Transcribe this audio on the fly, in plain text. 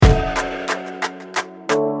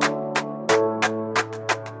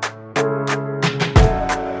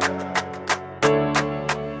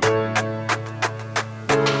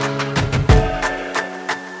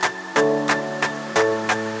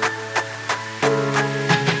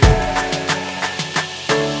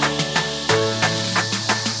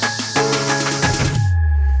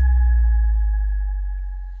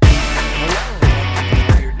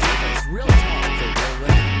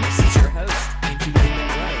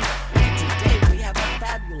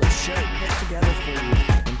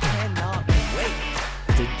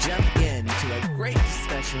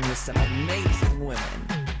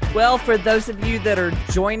Well, for those of you that are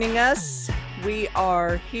joining us, we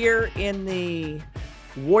are here in the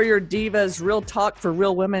Warrior Divas Real Talk for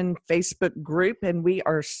Real Women Facebook group, and we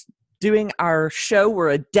are doing our show. We're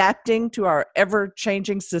adapting to our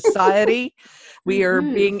ever-changing society. We are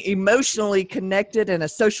being emotionally connected in a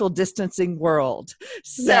social distancing world.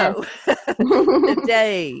 So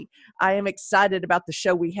today, I am excited about the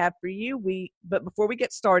show we have for you. But before we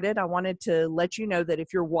get started, I wanted to let you know that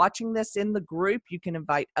if you're watching this in the group, you can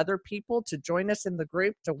invite other people to join us in the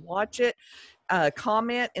group to watch it.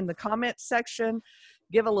 Comment in the comment section.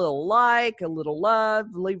 Give a little like, a little love,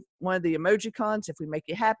 leave one of the emojicons if we make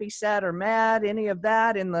you happy, sad, or mad, any of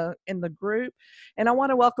that in the group. And I want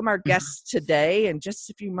to welcome our guests today. In just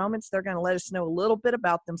a few moments, they're going to let us know a little bit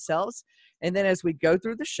about themselves. And then as we go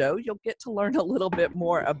through the show, you'll get to learn a little bit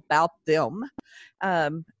more about them.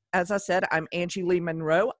 As I said, I'm Angie Lee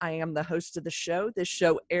Monroe. I am the host of the show. This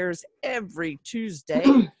show airs every Tuesday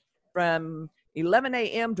from 11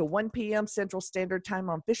 a.m. to 1 p.m. Central Standard Time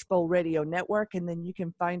on Fishbowl Radio Network. And then you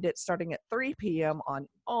can find it starting at 3 p.m. on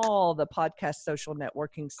all the podcast social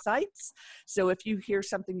networking sites. So if you hear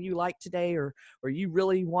something you like today or you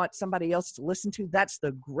really want somebody else to listen to, that's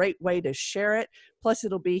the great way to share it. Plus,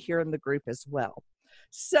 it'll be here in the group as well.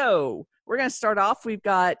 So we're going to start off. We've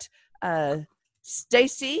got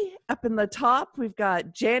Stacy up in the top. We've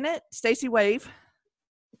got Janet. Stacy, wave.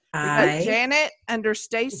 Hi. We've got Janet under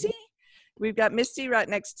Stacy. We've got Misty right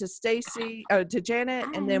next to Stacy, to Janet,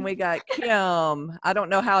 and then we got Kim. I don't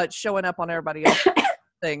know how it's showing up on everybody else's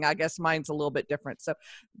thing. I guess mine's a little bit different. So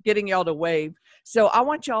getting y'all to wave. So I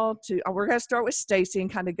want y'all to, we're going to start with Stacy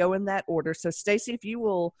and kind of go in that order. So Stacy, if you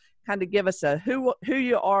will kind of give us a who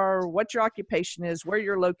you are, what your occupation is, where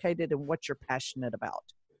you're located, and what you're passionate about.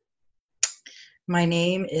 My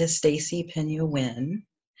name is Stacy Pena-Wynn.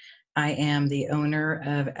 I am the owner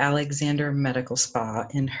of Alexander Medical Spa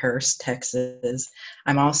in Hurst, Texas.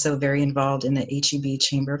 I'm also very involved in the HEB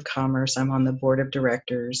Chamber of Commerce. I'm on the board of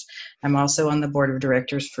directors. I'm also on the board of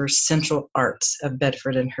directors for Central Arts of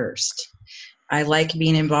Bedford and Hurst. I like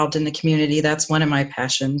being involved in the community. That's one of my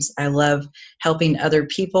passions. I love helping other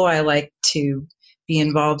people. I like to be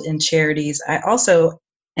involved in charities. I also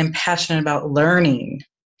am passionate about learning,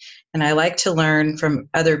 and I like to learn from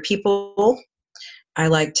other people. I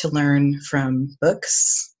like to learn from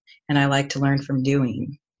books, and I like to learn from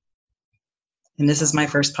doing. And this is my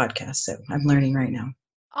first podcast, so I'm learning right now.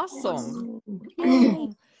 Awesome.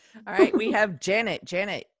 All right, we have Janet.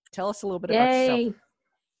 Janet, tell us a little bit about yourself.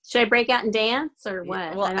 Should I break out and dance or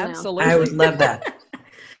what? Well, I don't absolutely. I would love that.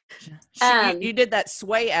 You did that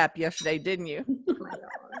Sway app yesterday, didn't you?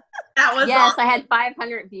 That was yes, awesome. I had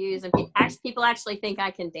 500 views, and people actually think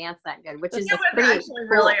I can dance that good, which is It was pretty actually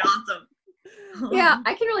really awesome. Yeah,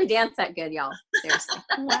 I can really dance that good, y'all. Seriously.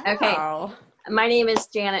 Wow. Okay. My name is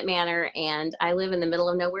Janet Manor, and I live in the middle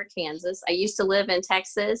of nowhere, Kansas. I used to live in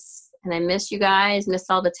Texas, and I miss you guys, miss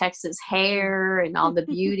all the Texas hair and all the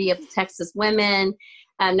beauty of the Texas women.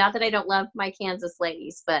 Not that I don't love my Kansas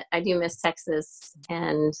ladies, but I do miss Texas.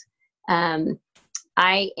 And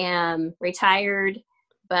I am retired,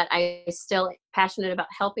 but I'm still passionate about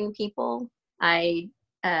helping people.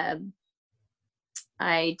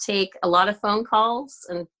 I take a lot of phone calls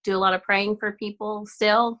and do a lot of praying for people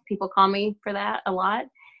still. People call me for that a lot.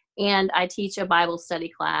 And I teach a Bible study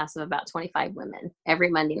class of about 25 women every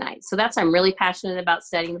Monday night. So I'm really passionate about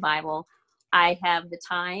studying the Bible. I have the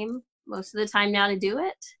time, most of the time now, to do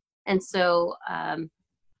it. And so a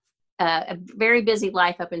very busy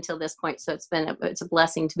life up until this point. So it's a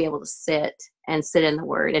blessing to be able to sit in the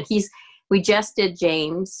Word. And we just did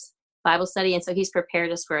James Bible study, and so he's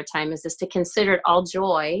prepared us for a time as this, to consider it all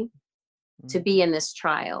joy to be in this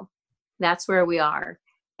trial. That's where we are.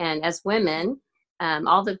 And as women,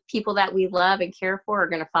 all the people that we love and care for are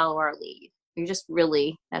going to follow our lead.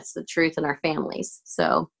 That's the truth in our families.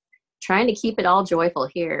 So trying to keep it all joyful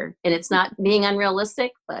here. And it's not being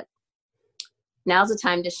unrealistic, but now's the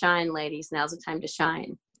time to shine, ladies. Now's the time to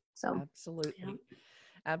shine. So absolutely. Yeah.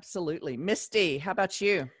 Absolutely. Misty, how about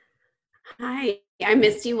you? Hi, I'm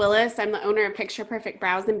Misty Willis. I'm the owner of Picture Perfect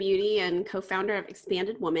Brows and Beauty and co-founder of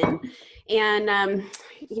Expanded Woman. And, I'm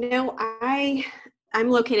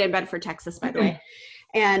located in Bedford, Texas, by the way.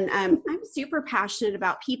 And I'm super passionate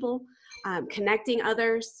about people, connecting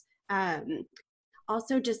others,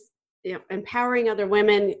 also just empowering other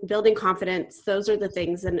women, building confidence. Those are the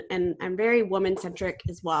things. And I'm very woman-centric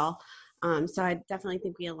as well. So I definitely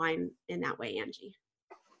think we align in that way, Angie.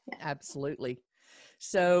 Absolutely.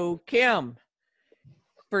 So Kim,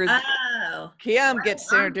 Kim gets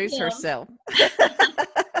to introduce herself.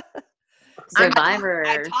 Survivor.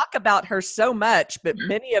 I talk about her so much, but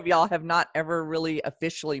many of y'all have not ever really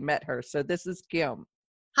officially met her. So this is Kim.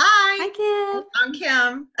 Hi, Kim. I'm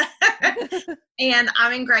Kim, and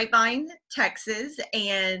I'm in Grapevine, Texas,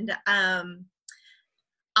 and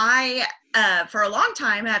I, for a long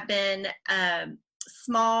time, have been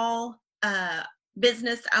small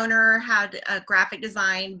business owner, had a graphic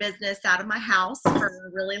design business out of my house for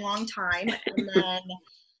a really long time. And then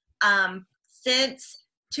since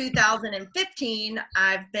 2015,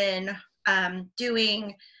 I've been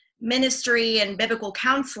doing ministry and biblical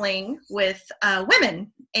counseling with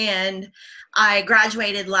women. And I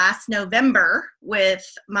graduated last November with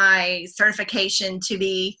my certification to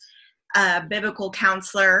be a biblical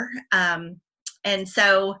counselor. And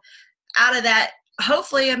so out of that,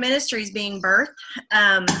 hopefully a ministry is being birthed.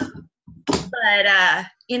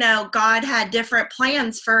 But God had different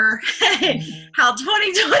plans for how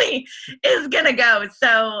 2020 is going to go.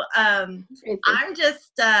 So I'm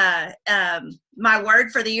just, my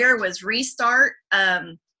word for the year was restart.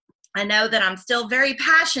 I know that I'm still very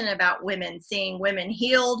passionate about women, seeing women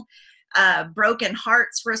healed, broken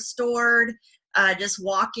hearts restored, just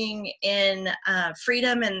walking in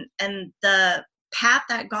freedom and the path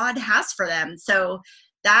that God has for them. So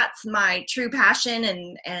that's my true passion,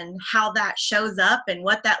 and how that shows up and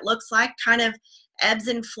what that looks like kind of ebbs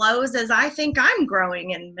and flows as I think I'm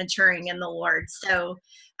growing and maturing in the Lord. So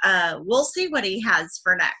we'll see what he has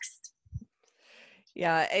for next.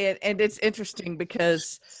 Yeah. And it's interesting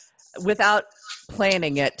because without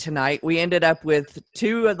planning it tonight, we ended up with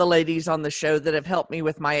two of the ladies on the show that have helped me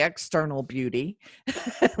with my external beauty.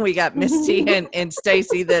 We got Misty and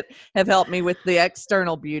Stacy that have helped me with the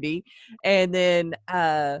external beauty. And then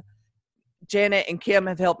Janet and Kim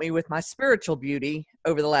have helped me with my spiritual beauty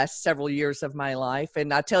over the last several years of my life.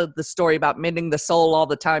 And I tell the story about mending the soul all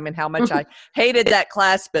the time and how much I hated that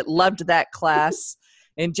class, but loved that class.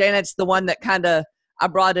 And Janet's the one that I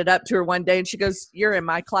brought it up to her one day and she goes, "You're in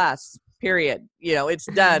my class, period. It's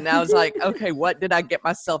done." And I was like, okay, what did I get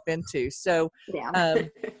myself into? So,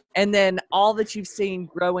 and then all that you've seen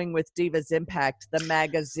growing with Divas Impact, the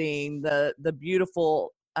magazine, the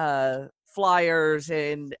beautiful flyers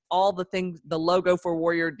and all the things, the logo for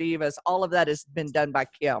Warrior Divas, all of that has been done by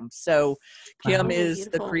Kim. So Kim is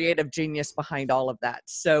beautiful. the creative genius behind all of that.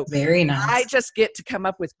 So Very nice. I just get to come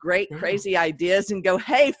up with great, crazy ideas and go,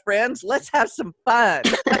 "Hey friends, let's have some fun."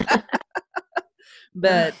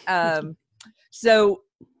 But, so,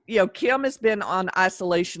 Kim has been on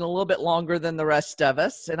isolation a little bit longer than the rest of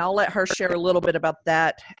us, and I'll let her share a little bit about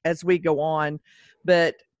that as we go on.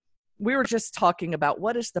 But we were just talking about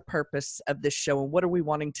what is the purpose of this show and what are we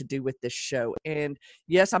wanting to do with this show. And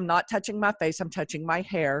yes, I'm not touching my face, I'm touching my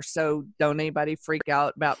hair. So don't anybody freak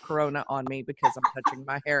out about Corona on me because I'm touching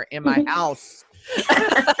my hair in my house.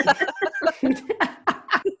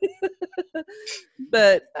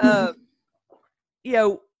 But,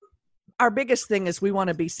 our biggest thing is we want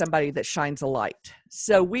to be somebody that shines a light.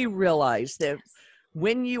 So we realize that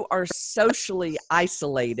when you are socially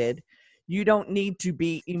isolated, you don't need to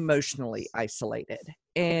be emotionally isolated.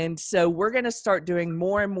 And so we're going to start doing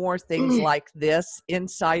more and more things like this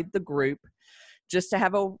inside the group just to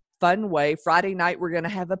have a fun way. Friday night, we're going to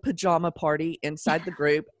have a pajama party inside the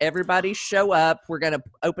group. Everybody show up. We're going to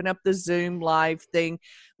open up the Zoom live thing,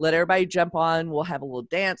 let everybody jump on. We'll have a little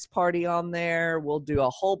dance party on there. We'll do a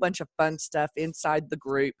whole bunch of fun stuff inside the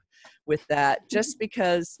group with that, just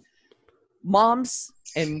because moms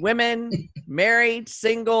and women, married,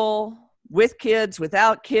 single, with kids,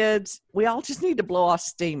 without kids, we all just need to blow off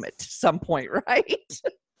steam at some point, right?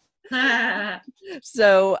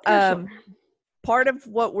 So part of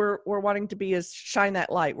what we're wanting to be is shine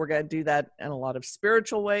that light. We're going to do that in a lot of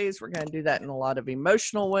spiritual ways. We're going to do that in a lot of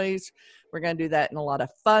emotional ways. We're going to do that in a lot of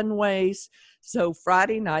fun ways. So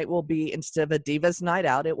Friday night will be, instead of a Divas Night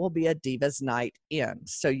Out, it will be a Divas Night In.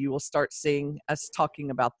 So you will start seeing us talking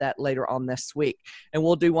about that later on this week. And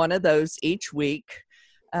we'll do one of those each week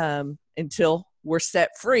until we're set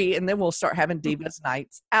free. And then we'll start having Divas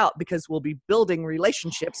Nights Out because we'll be building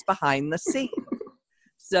relationships behind the scenes.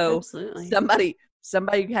 So Absolutely.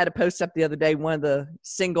 somebody had a post up the other day. One of the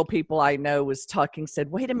single people I know was talking, said,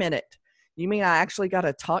 "Wait a minute. You mean I actually got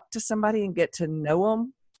to talk to somebody and get to know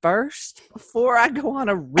them first before I go on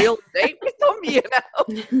a real date with them?"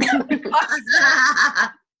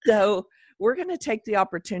 So we're going to take the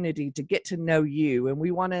opportunity to get to know you. And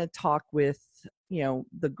we want to talk with,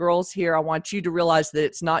 the girls here. I want you to realize that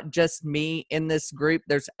it's not just me in this group.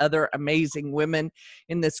 There's other amazing women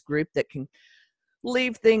in this group that can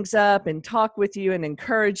leave things up and talk with you and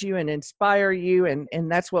encourage you and inspire you. And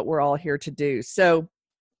that's what we're all here to do. So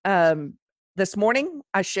this morning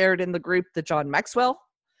I shared in the group the John Maxwell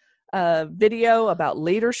video about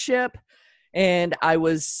leadership, and I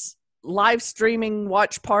was live streaming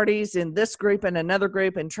watch parties in this group and another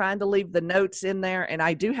group and trying to leave the notes in there. And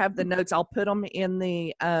I do have the notes. I'll put them in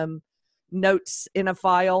the notes in a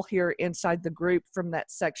file here inside the group from that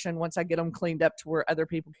section once I get them cleaned up to where other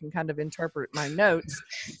people can kind of interpret my notes,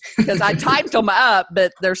 because I typed them up,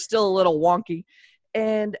 but they're still a little wonky.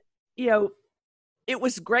 And, you know, it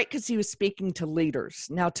was great because he was speaking to leaders.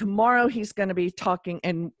 Now, tomorrow he's going to be talking,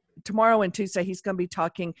 and tomorrow and Tuesday he's going to be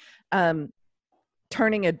talking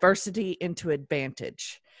turning adversity into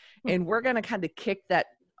advantage. And we're going to kind of kick that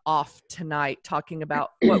off tonight, talking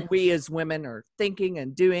about what we as women are thinking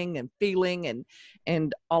and doing and feeling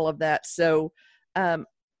and all of that. So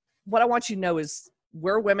what I want you to know is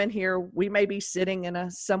we're women here. We may be sitting in a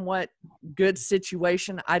somewhat good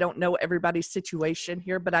situation. I don't know everybody's situation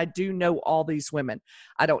here, but I do know all these women.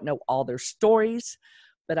 I don't know all their stories,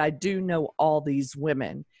 but I do know all these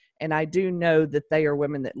women. And I do know that they are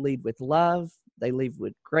women that lead with love. They lead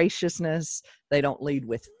with graciousness. They don't lead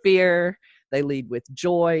with fear. They lead with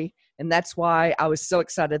joy. And that's why I was so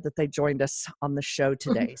excited that they joined us on the show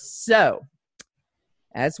today. So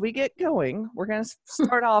as we get going, we're going to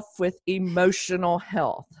start off with emotional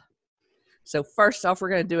health. So first off, we're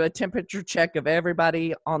going to do a temperature check of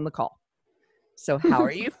everybody on the call. So how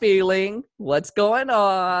are you feeling? What's going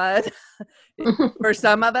on? For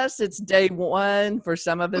some of us, it's day 1. For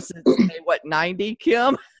some of us, it's day, 90,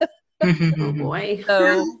 Kim? Oh boy.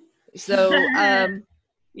 So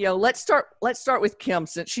you know, let's start with Kim,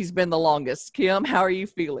 since she's been the longest. Kim, how are you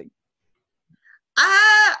feeling?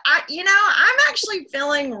 I'm actually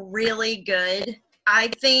feeling really good. I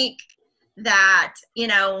think that,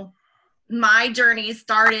 my journey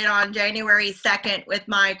started on January 2nd with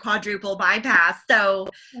my quadruple bypass. So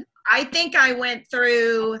I think I went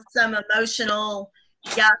through some emotional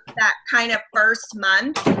yuck that kind of first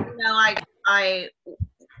month. I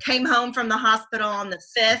came home from the hospital on the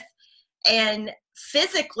 5th, and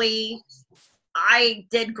physically I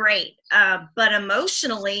did great. But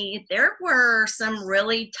emotionally, there were some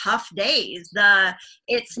really tough days.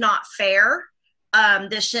 It's not fair.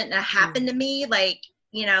 This shouldn't have happened to me.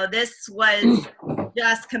 This was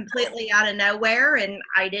just completely out of nowhere, and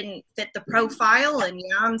I didn't fit the profile, and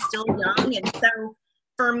I'm still young. And so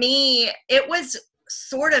for me, it was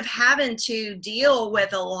sort of having to deal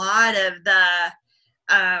with a lot of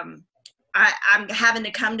I'm having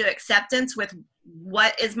to come to acceptance with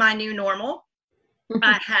what is my new normal.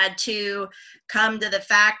 I had to come to the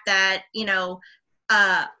fact that,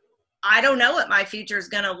 I don't know what my future is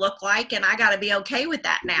going to look like, and I got to be okay with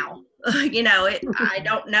that now. I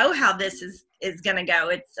don't know how this is going to go.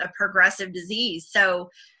 It's a progressive disease. So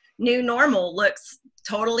new normal looks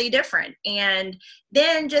totally different. And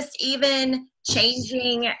then just even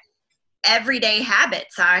changing everyday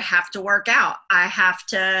habits. I have to work out. I have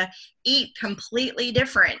to eat completely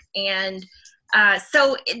different. And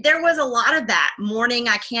so there was a lot of that. Morning,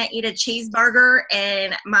 I can't eat a cheeseburger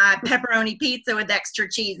and my pepperoni pizza with extra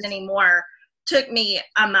cheese anymore. Took me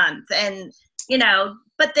a month. And,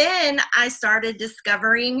 but then I started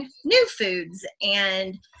discovering new foods,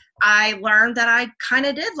 and I learned that I kind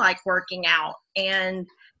of did like working out. And,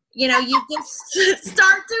 you just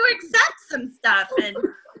start to accept some stuff. And,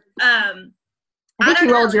 I think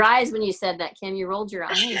you rolled your eyes when you said that, Kim. You rolled your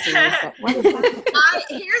eyes. And what is that?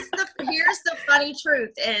 Here's the funny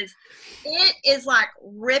truth is, it is like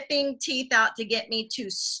ripping teeth out to get me to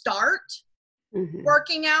start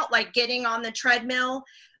working out, like getting on the treadmill.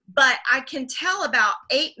 But I can tell about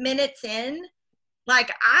 8 minutes in,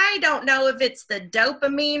 like, I don't know if it's the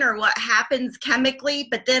dopamine or what happens chemically,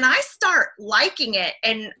 but then I start liking it.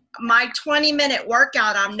 And my 20-minute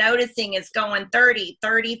workout, I'm noticing, is going 30,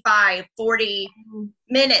 35, 40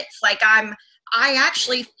 minutes. Like I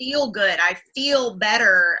actually feel good. I feel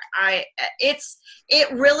better.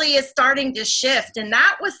 It really is starting to shift. And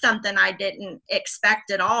that was something I didn't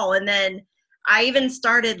expect at all. And then I even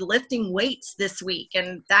started lifting weights this week,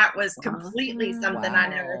 and that was completely something I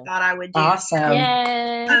never thought I would do. Awesome.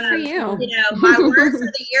 Yay. Good for you. My word for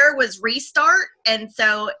the year was restart. And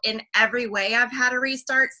so in every way I've had a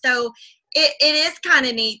restart. So it is kind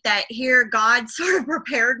of neat that here God sort of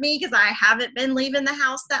prepared me, because I haven't been leaving the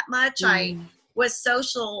house that much. I was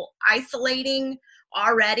social isolating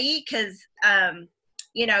already because,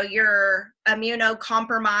 you're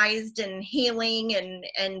immunocompromised and healing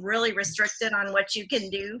and really restricted on what you can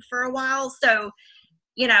do for a while. So,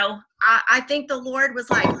 I think the Lord was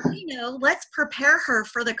like, let's prepare her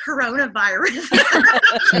for the coronavirus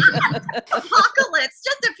apocalypse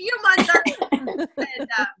just a few months early. And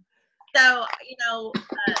so,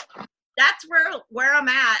 that's I'm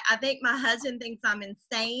at, I think my husband thinks I'm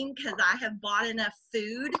insane because I have bought enough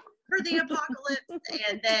food for the apocalypse,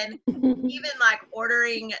 and then even like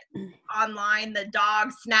ordering online the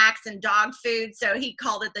dog snacks and dog food. So he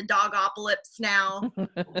called it the Dogopocalypse now,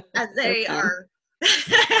 as they are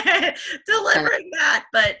delivering that.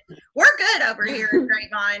 But we're good over here in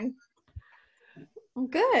Grapevine.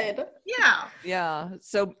 Good. Yeah. Yeah.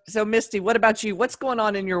 So Misty, what about you? What's going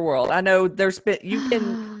on in your world? I know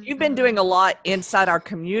you've been doing a lot inside our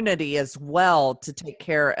community as well to take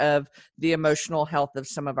care of the emotional health of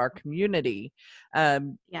some of our community.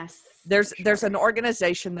 Yes. There's an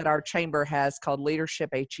organization that our chamber has called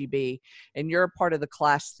Leadership HEB, and you're a part of the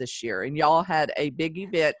class this year, and y'all had a big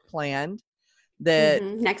event planned that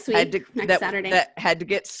next week, next Saturday, that had to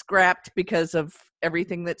get scrapped because of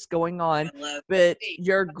everything that's going on. But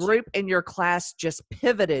your group and your class just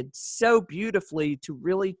pivoted so beautifully to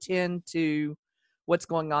really tend to what's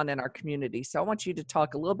going on in our community. So I want you to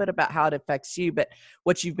talk a little bit about how it affects you, but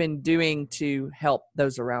what you've been doing to help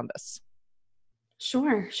those around us.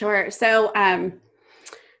 Sure. So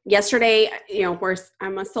yesterday,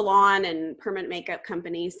 I'm a salon and permanent makeup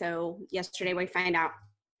company. So yesterday we find out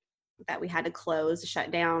that we had to shut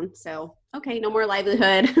down. So, okay, no more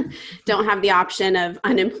livelihood, don't have the option of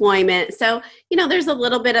unemployment. So, there's a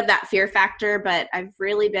little bit of that fear factor, but I've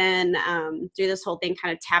really been through this whole thing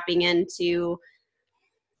kind of tapping into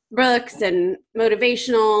books and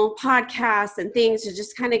motivational podcasts and things to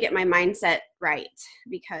just kind of get my mindset right,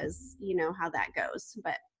 because you know how that goes.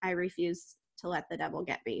 But I refuse to let the devil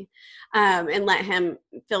get me and let him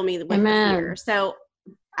fill me with the fear. So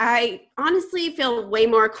I honestly feel way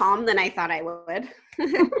more calm than I thought I would,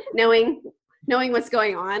 knowing what's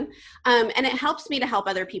going on. And it helps me to help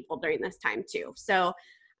other people during this time too. So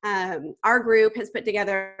our group has put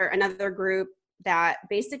together another group that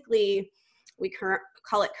basically we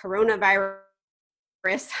call it Coronavirus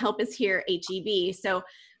Help Is Here HEB. So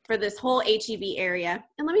for this whole HEB area,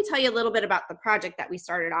 and let me tell you a little bit about the project that we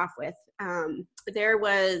started off with. There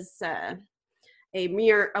was a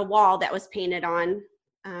wall that was painted on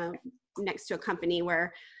next to a company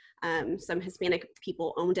where some Hispanic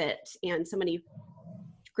people owned it, and somebody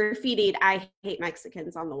graffitied "I hate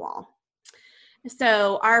Mexicans" on the wall.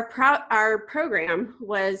 So our program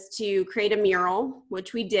was to create a mural,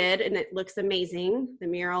 which we did, and it looks amazing. The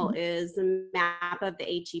mural is a map of the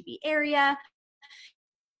HEB area.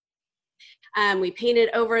 We painted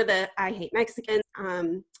over the "I hate Mexicans,"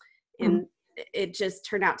 and it just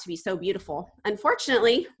turned out to be so beautiful.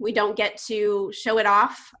 Unfortunately, we don't get to show it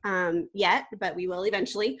off yet, but we will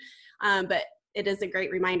eventually. But it is a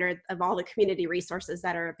great reminder of all the community resources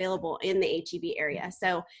that are available in the HEB area.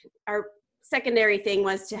 So our secondary thing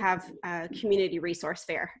was to have a community resource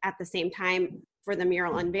fair at the same time for the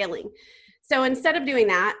mural unveiling. So instead of doing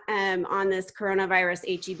that on this Coronavirus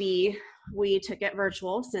HEB, we took it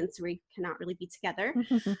virtual since we cannot really be together.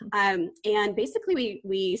 And basically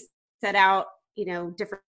we set out,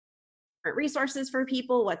 different resources for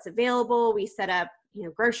people, what's available. We set up,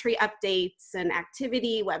 grocery updates and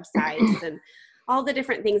activity websites and all the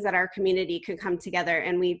different things that our community could come together.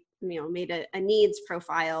 And we, made a needs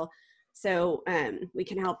profile so we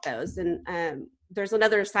can help those. And there's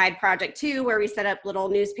another side project too, where we set up little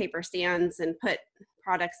newspaper stands and put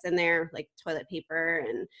products in there like toilet paper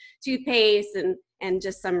and toothpaste and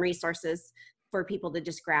just some resources for people to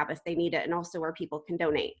just grab if they need it, and also where people can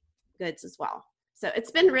donate goods as well. So it's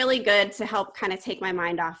been really good to help kind of take my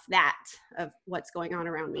mind off that of what's going on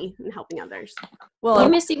around me and helping others. Well,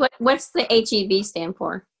 Misty, what's the HEB stand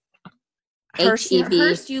for? Hearst,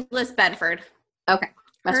 Euless, Bedford. Okay.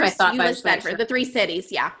 That's Hearst, what I thought. Euless, Bedford, sure. The three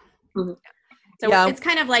cities, yeah. Mm-hmm. So it's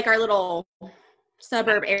kind of like our little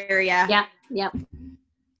suburb area. Yeah, yeah.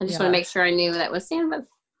 I just want to make sure I knew that was Sandwich.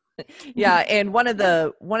 Yeah, and one of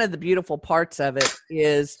the beautiful parts of it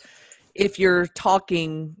is if you're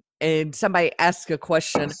talking and somebody asks a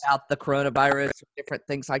question about the coronavirus or different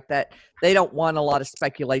things like that, they don't want a lot of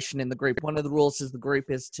speculation in the group. One of the rules of the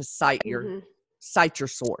group is to cite your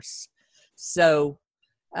source. So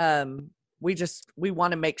we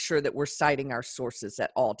want to make sure that we're citing our sources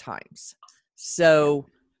at all times. So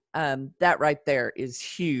that right there is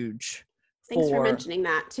huge. Thanks for mentioning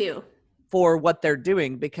that too. For what they're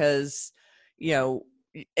doing, because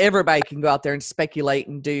everybody can go out there and speculate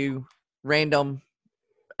and do random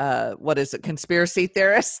conspiracy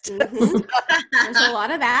theorist. There's a lot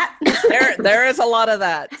of that. there is a lot of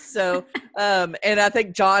that. So and I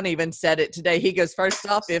think John even said it today. He goes, first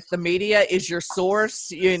off, if the media is your source,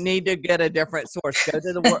 you need to get a different source. Go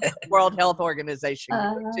to the World Health Organization,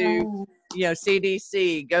 go to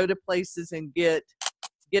CDC, go to places and get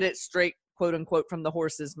it straight, quote unquote, from the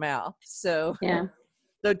horse's mouth. So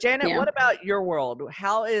So Janet, Yeah. what about your world?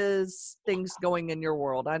 How is things going in your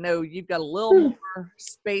world? I know you've got a little more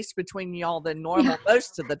space between y'all than normal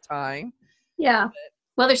most of the time. Yeah.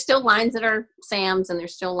 Well, there's still lines at our Sam's, and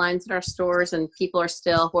there's still lines at our stores, and people are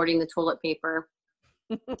still hoarding the toilet paper.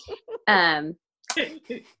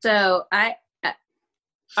 So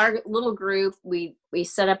our little group, we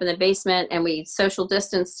set up in the basement, and we social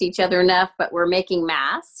distanced each other enough, but we're making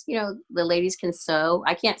masks. You know, the ladies can sew.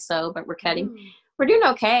 I can't sew, but we're cutting. We're doing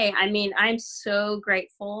okay. I mean, I'm so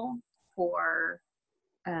grateful for,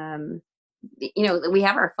 you know, we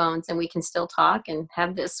have our phones and we can still talk and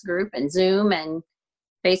have this group and Zoom and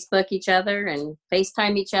Facebook each other and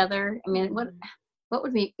FaceTime each other. I mean, what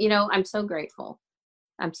would be, you know, I'm so grateful.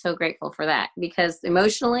 I'm so grateful for that, because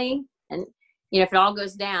emotionally, and, you know, if it all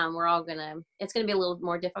goes down, it's going to be a little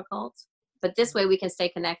more difficult, but this way we can stay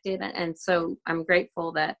connected. And so I'm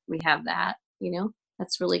grateful that we have that, you know,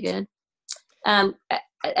 that's really good.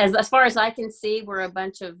 As far as I can see, we're a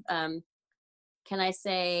bunch of, can I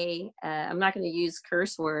say, I'm not going to use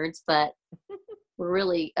curse words, but we're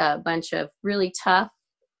really a bunch of really tough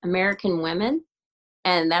American women,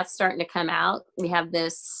 and that's starting to come out. We have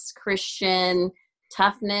this Christian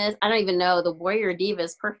toughness. I don't even know, the Warrior Diva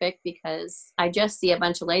is perfect, because I just see a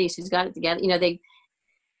bunch of ladies who's got it together. You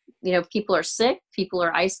know, people are sick, people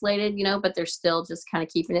are isolated, you know, but they're still just kind of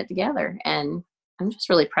keeping it together. And I'm just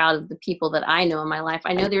really proud of the people that I know in my life.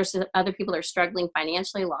 I know there's other people that are struggling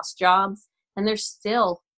financially, lost jobs, and they're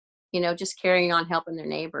still, you know, just carrying on, helping their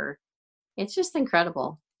neighbor. It's just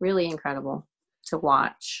incredible, really incredible to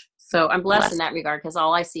watch. So I'm blessed in that regard, because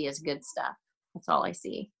all I see is good stuff. That's all I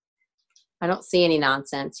see. I don't see any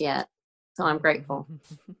nonsense yet. So I'm grateful.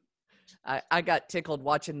 I got tickled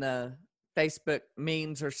watching the Facebook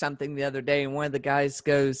memes or something the other day, and one of the guys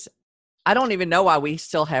goes, I don't even know why we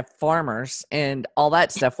still have farmers and all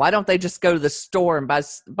that stuff. Why don't they just go to the store and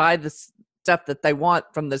buy the stuff that they want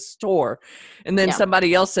from the store? And then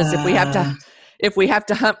somebody else says, if we have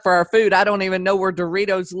to hunt for our food, I don't even know where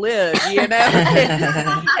Doritos live, you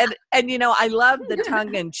know? and you know, I love the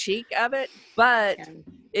tongue in cheek of it, but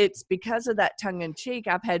it's because of that tongue in cheek.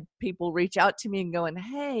 I've had people reach out to me and going,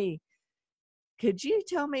 hey, could you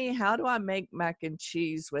tell me, how do I make mac and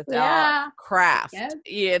cheese without Kraft?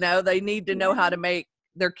 You know, they need to know how to make,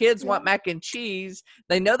 their kids want mac and cheese.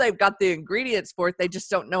 They know they've got the ingredients for it. They just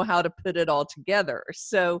don't know how to put it all together.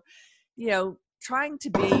 So, you know, trying to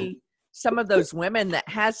be some of those women that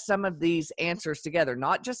has some of these answers together,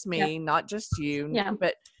 not just me, not just you,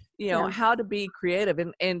 but, you know, how to be creative.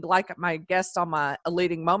 And like my guest on my A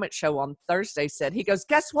Leading Moment show on Thursday said, he goes,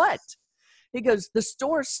 guess what? He goes, the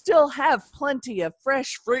stores still have plenty of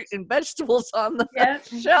fresh fruit and vegetables on the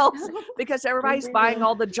shelves, because everybody's buying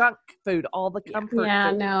all the junk food, all the comfort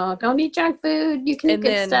food. No, don't eat junk food. You can eat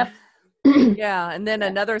good stuff. And then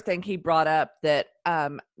another thing he brought up that,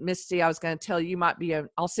 Misty, I was going to tell you,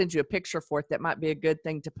 I'll send you a picture for it, that might be a good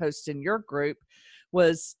thing to post in your group,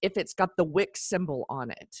 was if it's got the wick symbol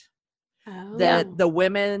on it. That the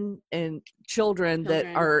women and children that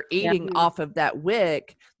are eating off of that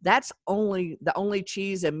wick, that's the only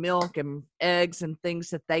cheese and milk and eggs and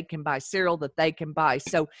things that they can buy, cereal that they can buy.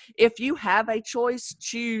 So if you have a choice,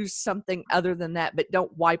 choose something other than that, but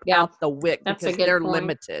don't wipe out the wick, because they're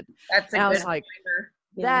limited. That's a good I was like,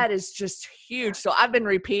 that is just huge. So I've been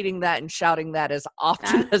repeating that and shouting that as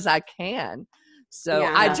often as I can. So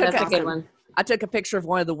that's a good one. I took a picture of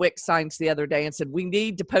one of the WIC signs the other day and said, we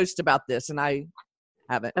need to post about this. And I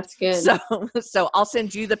haven't. That's good. So I'll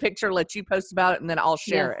send you the picture, let you post about it, and then I'll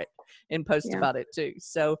share it and post about it too.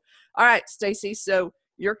 So, all right, Stacy. So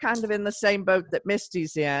you're kind of in the same boat that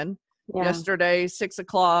Misty's in. Yesterday, 6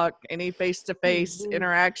 o'clock, any face-to-face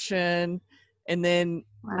interaction. And then,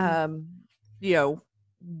 you know,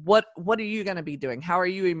 what are you going to be doing? How are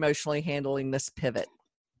you emotionally handling this pivot?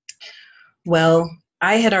 Well,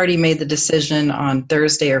 I had already made the decision on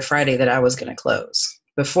Thursday or Friday that I was going to close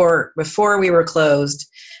before we were closed,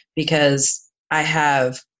 because I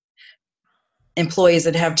have employees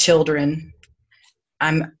that have children.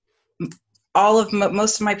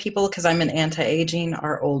 Most of my people, because I'm in anti-aging,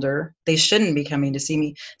 are older. They shouldn't be coming to see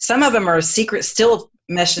me. Some of them are still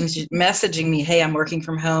messaging me, hey, I'm working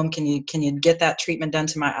from home. Can you get that treatment done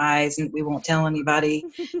to my eyes? And we won't tell anybody,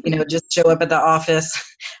 just show up at the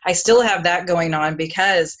office. I still have that going on,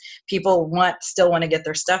 because people still want to get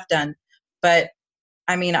their stuff done. But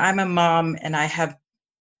I mean, I'm a mom and I have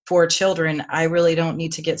 4 children. I really don't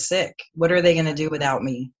need to get sick. What are they going to do without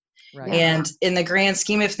me? Right. And in the grand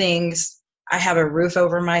scheme of things, I have a roof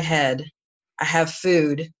over my head. I have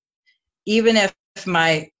food. Even if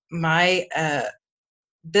my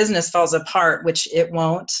business falls apart, which it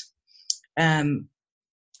won't,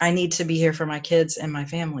 I need to be here for my kids and my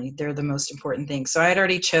family. They're the most important thing. So I had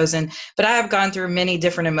already chosen, but I have gone through many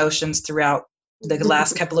different emotions throughout the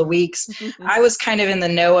last couple of weeks. I was kind of in the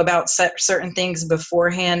know about certain things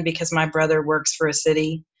beforehand because my brother works for a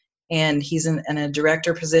city and he's in a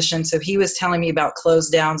director position. So he was telling me about close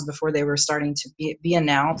downs before they were starting to be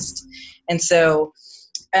announced. And so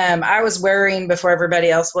I was worrying before everybody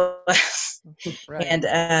else was. Right. And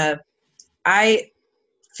I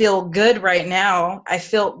feel good right now. I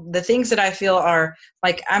feel the things that I feel are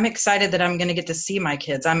like, I'm excited that I'm going to get to see my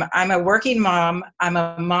kids. I'm a working mom. I'm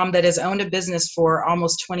a mom that has owned a business for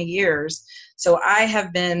almost 20 years. So I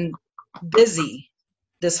have been busy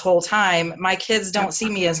this whole time. My kids don't see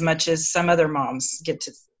me as much as some other moms get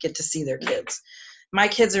to see their kids. My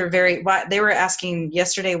kids are they were asking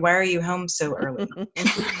yesterday, why are you home so early?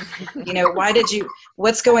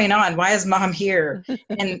 What's going on? Why is mom here?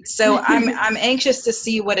 And so I'm anxious to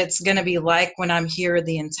see what it's going to be like when I'm here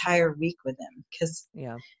the entire week with them. Cause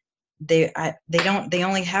they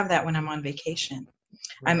only have that when I'm on vacation.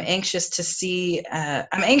 Right. I'm anxious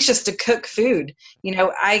to cook food.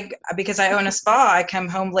 Because I own a spa, I come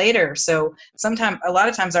home later. So a lot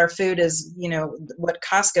of times our food is, what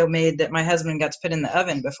Costco made that my husband got to put in the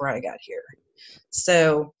oven before I got here.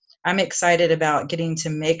 So I'm excited about getting to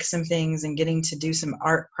make some things and getting to do some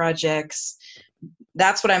art projects.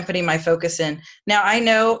 That's what I'm putting my focus in. Now I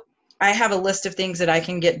know I have a list of things that I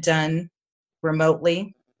can get done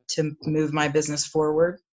remotely to move my business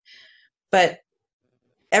forward. But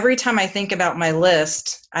every time I think about my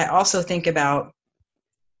list, I also think about,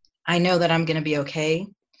 I know that I'm going to be okay.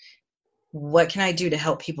 What can I do to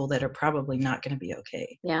help people that are probably not going to be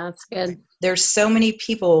okay? Yeah, that's good. There's so many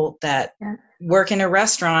people that work in a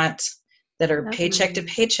restaurant that are paycheck to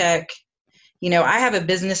paycheck. I have a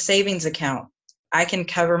business savings account. I can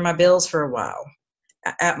cover my bills for a while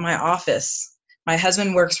at my office. My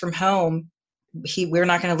husband works from home. We're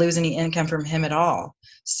not going to lose any income from him at all.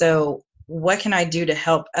 So what can I do to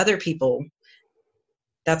help other people?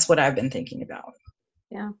 That's what I've been thinking about.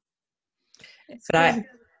 Yeah. But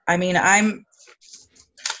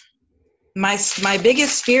my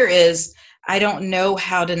biggest fear is I don't know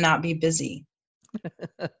how to not be busy.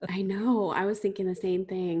 I know. I was thinking the same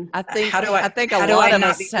thing. I think a lot of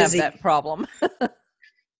us have that problem.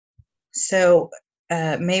 So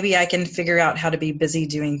maybe I can figure out how to be busy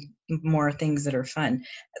doing more things that are fun.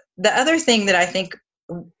 The other thing that I think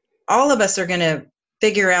all of us are going to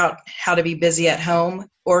figure out how to be busy at home,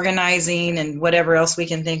 organizing and whatever else we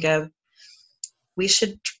can think of.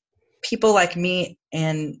 People like me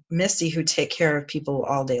and Misty who take care of people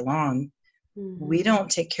all day long, we don't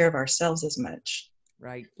take care of ourselves as much.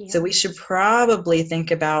 Right. Yeah. So we should probably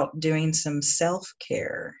think about doing some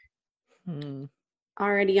self-care.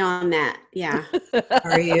 Already on that. Yeah.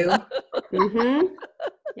 Are you? Mm-hmm.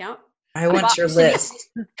 Yep. I want your list.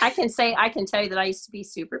 I can tell you that I used to be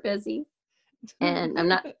super busy, and I'm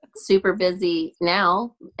not super busy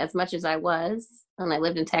now as much as I was when I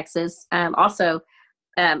lived in Texas. Also,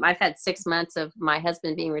 I've had 6 months of my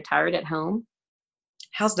husband being retired at home.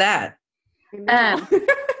 How's that? Because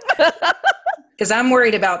I'm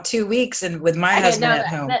worried about 2 weeks and with my husband at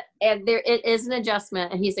home. It is an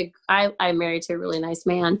adjustment, and I'm married to a really nice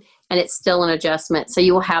man, and it's still an adjustment. So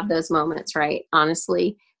you will have those moments, right?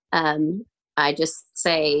 Honestly. I just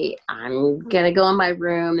say, I'm going to go in my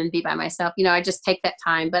room and be by myself. I just take that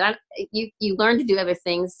time, but you learn to do other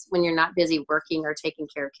things when you're not busy working or taking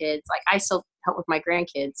care of kids. Like I still help with my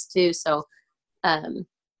grandkids too. So, I'm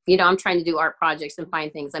trying to do art projects and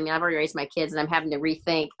find things. I've already raised my kids and I'm having to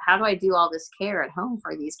rethink, how do I do all this care at home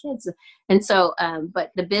for these kids? And so,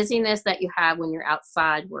 but the busyness that you have when you're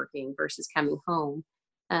outside working versus coming home,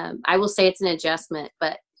 I will say it's an adjustment,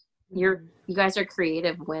 but you guys are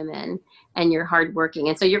creative women and you're hardworking.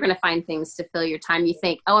 And so you're going to find things to fill your time. You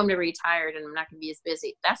think, I'm going to be retired and I'm not going to be as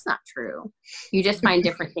busy. That's not true. You just find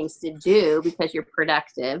different things to do because you're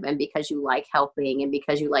productive and because you like helping and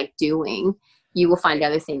because you like doing, you will find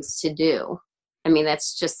other things to do.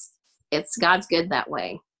 It's God's good that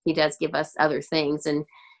way. He does give us other things, and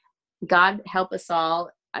God help us all.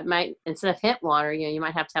 Instead of hint water, you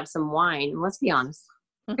might have to have some wine. Let's be honest.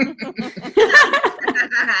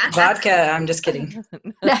 Vodka. I'm just kidding.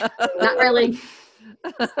 Not really.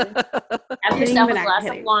 Have yourself a glass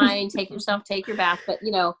of wine. Take your bath. But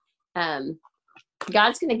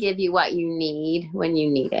God's going to give you what you need when you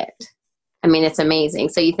need it. It's amazing.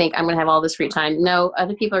 So you think I'm going to have all this free time. No,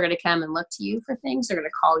 other people are going to come and look to you for things. They're going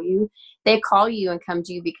to call you. They call you and come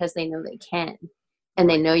to you because they know they can, and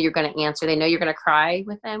they know you're going to answer. They know you're going to cry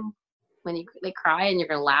with them when they cry, and you're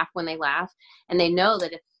going to laugh when they laugh. And they know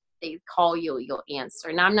that they call you, you'll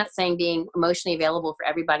answer. Now, I'm not saying being emotionally available for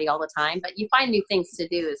everybody all the time, but you find new things to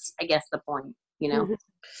do is, I guess, the point, Mhm.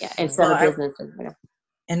 Yeah, instead of business and whatever.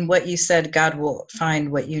 And what you said, God will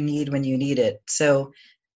find what you need when you need it. So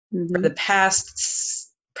for the past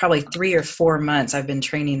probably 3 or 4 months, I've been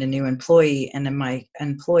training a new employee, and then my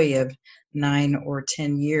employee of 9 or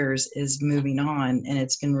 10 years is moving on, and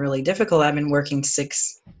it's been really difficult. I've been working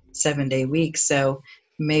 6-7 day weeks, so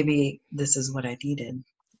maybe this is what I needed.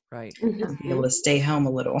 Right. To be able to stay home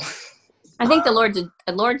a little. I think the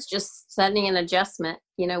Lord's just setting an adjustment.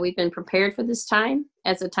 We've been prepared for this time.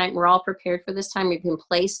 As a time, we're all prepared for this time. We've been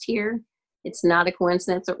placed here. It's not a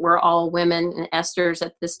coincidence that we're all women and Esthers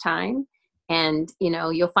at this time. And,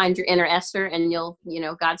 you'll find your inner Esther, and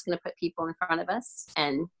God's going to put people in front of us,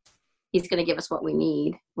 and he's going to give us what we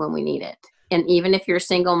need when we need it. And even if you're a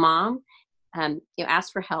single mom,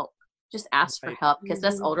 ask for help. Just ask for help, because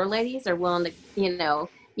us older ladies are willing to,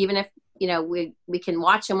 even if, we can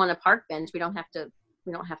watch them on a park bench. We don't have to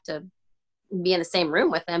be in the same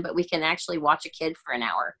room with them, but we can actually watch a kid for an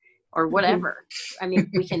hour or whatever. I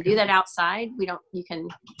mean, we can do that outside. You can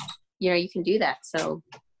do that. So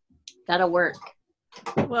that'll work.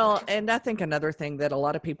 Well, and I think another thing that a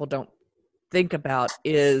lot of people don't think about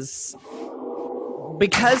is,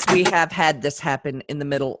 because we have had this happen in the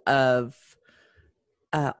middle of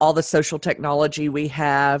all the social technology we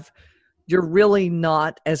have, you're really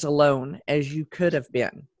not as alone as you could have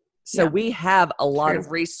been. So we have a lot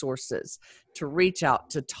of resources to reach out,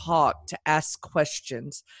 to talk, to ask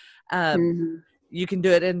questions. You can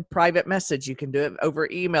do it in private message. You can do it over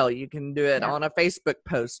email. You can do it on a Facebook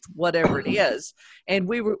post, whatever it is. And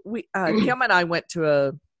Kim and I went to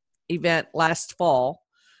a event last fall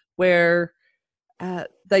where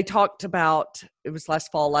they talked about, it was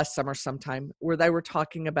last summer sometime, where they were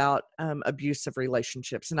talking about abusive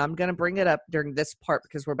relationships. And I'm going to bring it up during this part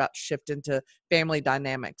because we're about to shift into family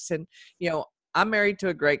dynamics. And, I'm married to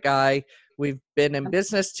a great guy. We've been in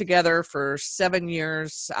business together for 7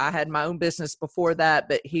 years. I had my own business before that,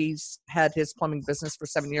 but he's had his plumbing business for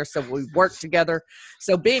 7 years. So we worked together.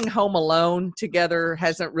 So being home alone together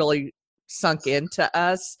hasn't really sunk into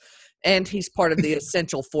us. And he's part of the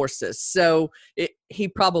essential forces. So he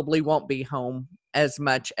probably won't be home as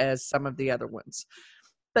much as some of the other ones.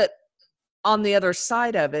 But on the other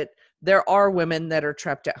side of it, there are women that are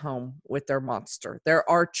trapped at home with their monster. There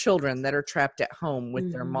are children that are trapped at home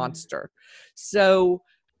with their monster. So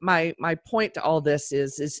my point to all this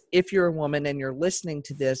is if you're a woman and you're listening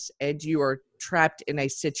to this and you are trapped in a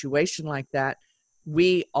situation like that,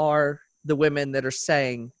 we are the women that are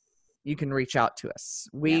saying, you can reach out to us.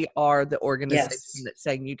 We are the organization that's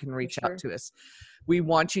saying you can reach out to us. We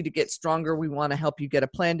want you to get stronger. We want to help you get a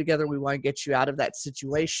plan together. We want to get you out of that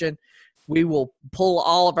situation. We will pull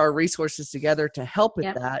all of our resources together to help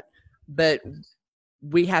with that. But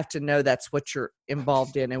we have to know that's what you're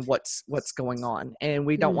involved in and what's going on. And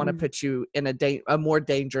we don't want to put you in a more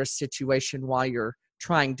dangerous situation while you're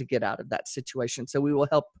trying to get out of that situation. So we will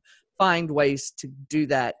help find ways to do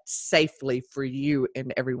that safely for you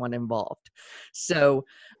and everyone involved. So,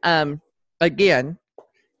 again,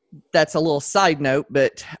 that's a little side note,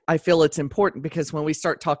 but I feel it's important because when we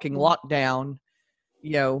start talking lockdown,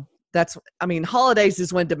 holidays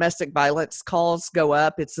is when domestic violence calls go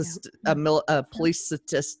up. It's a police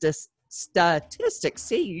statistic.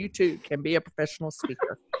 See, you too can be a professional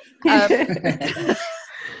speaker. It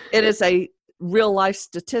is a real life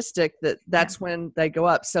statistic that's when they go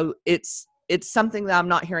up. So it's something that I'm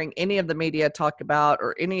not hearing any of the media talk about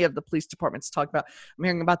or any of the police departments talk about. I'm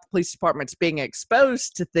hearing about the police departments being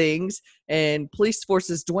exposed to things and police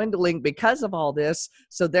forces dwindling because of all this.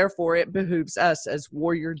 So therefore it behooves us as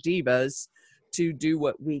warrior divas to do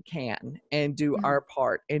what we can and do our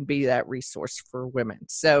part and be that resource for women.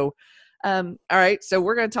 So, all right. So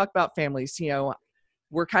we're going to talk about families.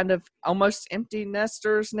 We're kind of almost empty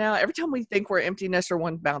nesters now. Every time we think we're empty nester,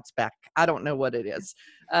 one bounce back. I don't know what it is.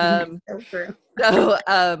 So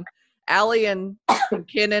Allie and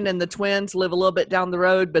Kenan and the twins live a little bit down the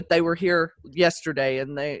road, but they were here yesterday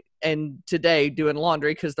and today doing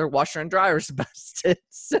laundry because their washer and dryer's busted.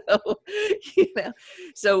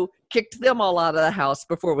 So kicked them all out of the house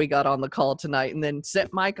before we got on the call tonight, and then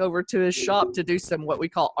sent Mike over to his shop to do some what we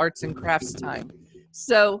call arts and crafts time.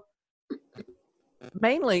 So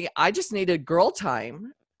mainly, I just needed girl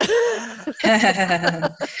time.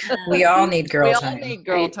 We all need girl time. We all need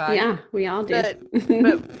girl time. Yeah, we all do. But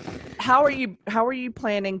how are you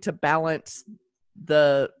planning to balance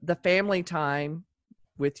the family time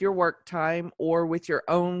with your work time or with your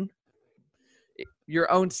own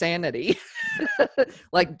sanity?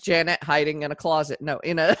 Like Janet hiding in a closet. No,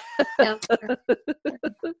 in a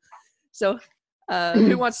So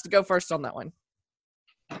who wants to go first on that one?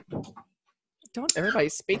 Don't everybody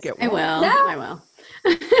speak at once. I will.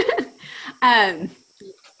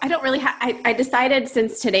 I don't really I decided,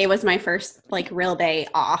 since today was my first like real day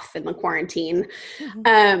off in the quarantine,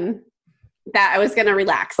 that I was going to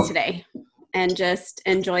relax today and just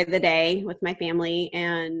enjoy the day with my family.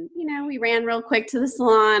 And, we ran real quick to the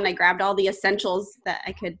salon. I grabbed all the essentials that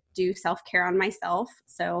I could do self-care on myself.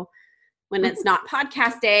 So when it's not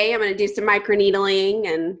podcast day, I'm going to do some microneedling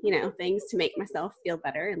and, things to make myself feel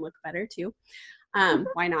better and look better too.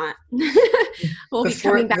 Why not? We'll be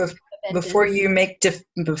coming back. Before you make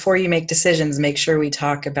decisions, make sure we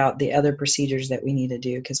talk about the other procedures that we need to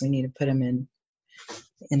do, because we need to put them in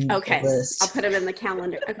okay, the list. I'll put them in the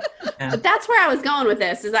calendar. Okay. Yeah. But that's where I was going with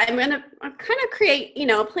this, is I'm kind of create,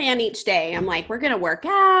 a plan each day. I'm like, we're going to work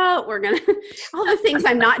out. We're going to, all the things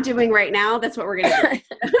I'm not doing right now, that's what we're going to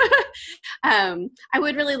do. I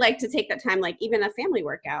would really like to take that time, like even a family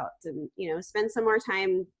workout, and, spend some more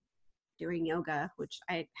time doing yoga, which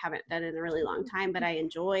I haven't done in a really long time, but I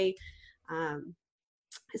enjoy.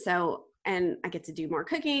 And I get to do more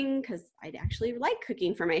cooking, because I actually like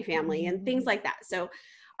cooking for my family and things like that. So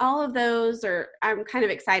all of those I'm kind of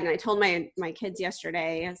excited. And I told my kids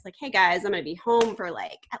yesterday, I was like, hey guys, I'm going to be home for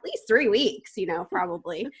like at least 3 weeks,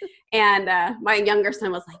 probably. And my younger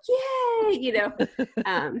son was like, yay,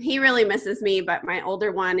 he really misses me. But my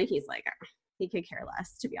older one, he's like, he could care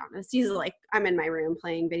less, to be honest. He's like, I'm in my room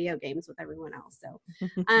playing video games with everyone else. So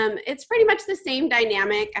it's pretty much the same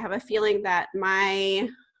dynamic. I have a feeling that my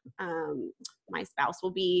spouse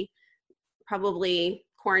will be probably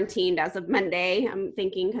quarantined as of Monday, I'm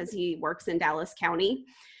thinking, because he works in Dallas County,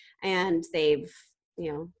 and they've,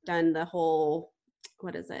 done the whole,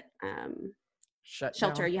 what is it?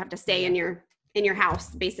 Shelter. You have to stay in your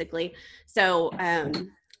house, basically. So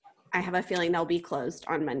I have a feeling they'll be closed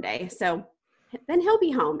on Monday. So then he'll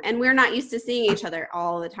be home, and we're not used to seeing each other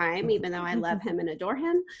all the time, even though I love him and adore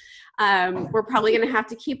him. We're probably going to have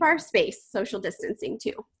to keep our space, social distancing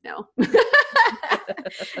too. No.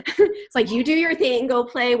 It's like, you do your thing, go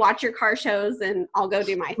play, watch your car shows, and I'll go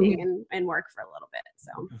do my thing and work for a little bit.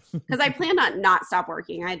 So, because I plan on not stop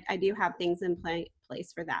working. I do have things in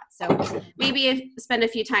place for that. So maybe spend a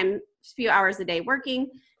few hours a day working,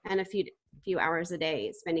 and a few hours a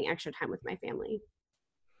day spending extra time with my family.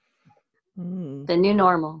 The new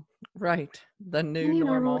normal. Right. The new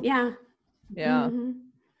normal. Yeah. Yeah. Mm-hmm.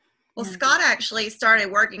 Well, Scott actually started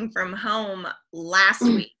working from home last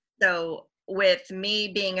week. So with me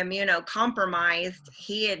being immunocompromised,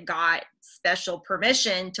 he had got special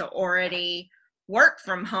permission to already work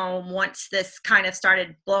from home once this kind of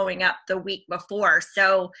started blowing up the week before.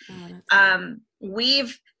 So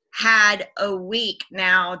we've had a week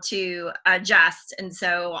now to adjust. And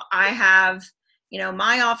so I have,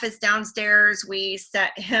 my office downstairs, we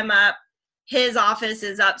set him up. His office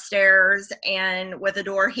is upstairs and with a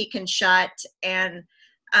door he can shut. And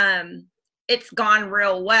it's gone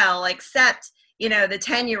real well, except, the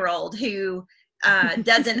 10-year-old who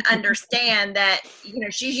doesn't understand that,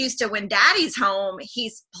 she's used to, when daddy's home,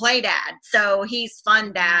 he's play dad. So he's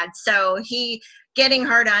fun dad. So getting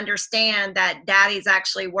her to understand that daddy's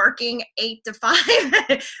actually working 8 to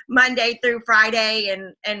 5 Monday through Friday,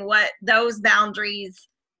 and what those boundaries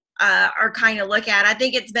are kind of look at. I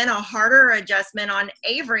think it's been a harder adjustment on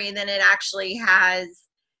Avery than it actually has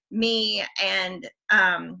me and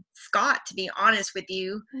Scott, to be honest with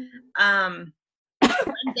you. One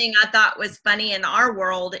thing I thought was funny in our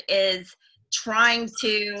world is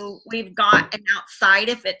we've got an outside,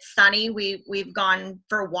 if it's sunny, we've gone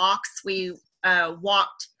for walks. We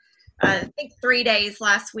walked, I think 3 days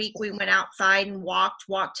last week, we went outside and walked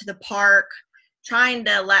to the park, trying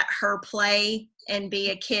to let her play and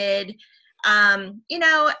be a kid.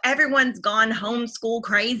 Everyone's gone homeschool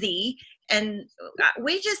crazy, and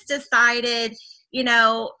we just decided,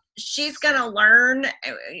 she's going to learn.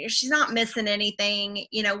 She's not missing anything.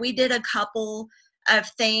 We did a couple of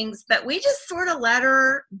things, but we just sort of let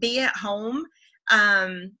her be at home,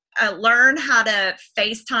 learn how to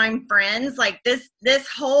FaceTime friends. Like this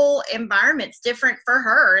whole environment's different for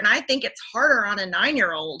her. And I think it's harder on a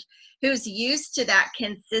 9-year-old who's used to that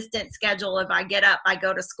consistent schedule. If I get up, I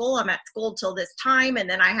go to school, I'm at school till this time, and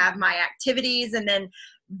then I have my activities, and then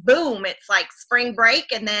boom, it's like spring break,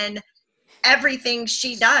 and then everything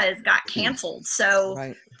she does got canceled. So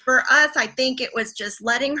for us, I think it was just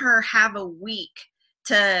letting her have a week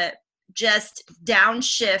to just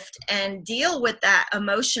downshift and deal with that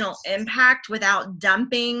emotional impact without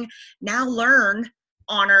dumping, now learn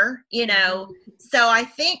on her, So I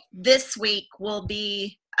think this week will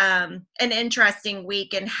be an interesting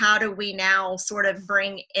week. And how do we now sort of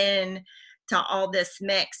bring in to all this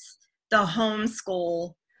mix the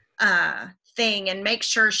homeschool thing and make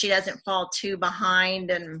sure she doesn't fall too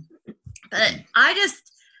behind. But I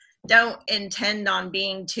just don't intend on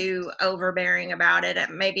being too overbearing about it.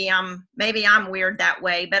 Maybe I'm weird that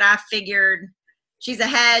way, but I figured she's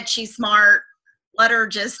ahead, she's smart, let her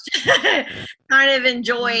just kind of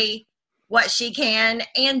enjoy what she can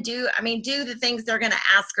and do the things they're going to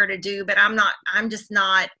ask her to do. But I'm just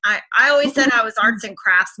not, I always said I was arts and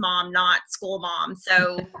crafts mom, not school mom.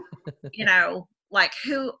 So, like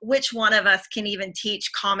which one of us can even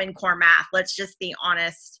teach Common Core math? Let's just be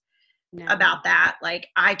honest about that. Like,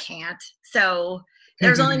 I can't. So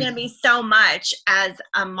there's only going to be so much as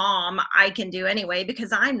a mom I can do anyway,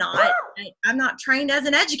 because I'm not trained as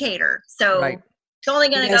an educator. So right. It's only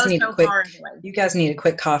going to go so far anyway. You guys need a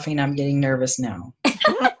quick coffee, and I'm getting nervous now.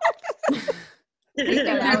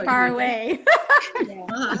 They're far away.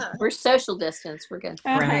 We're social distance. We're good.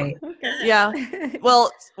 Right. Yeah.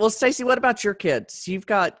 Well, Stacy, what about your kids? You've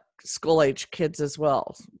got school age kids as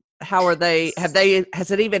well. How are they?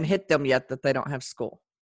 Has it even hit them yet that they don't have school?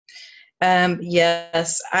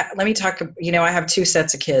 Yes. Let me talk. I have two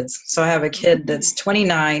sets of kids. So I have a kid that's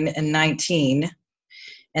 29 and 19,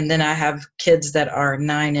 and then I have kids that are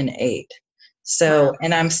 9 and 8. So,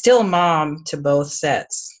 and I'm still mom to both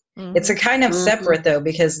sets. Mm-hmm. It's a kind of separate though,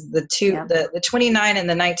 because the 29 and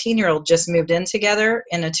the 19-year-old just moved in together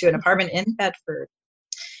into an apartment in Bedford.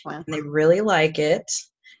 Wow. And they really like it.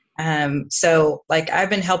 So like I've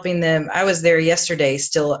been helping them. I was there yesterday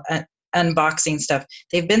still unboxing stuff.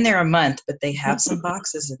 They've been there a month, but they have some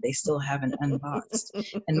boxes that they still haven't unboxed.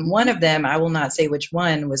 And one of them, I will not say which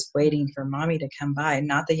one, was waiting for mommy to come by,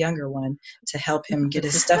 not the younger one, to help him get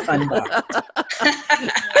his stuff unboxed.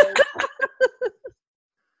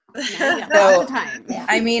 So,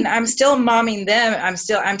 I'm still momming them.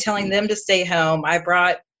 I'm telling them to stay home. I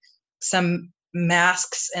brought some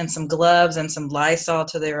masks and some gloves and some Lysol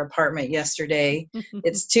to their apartment yesterday.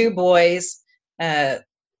 It's 2 boys.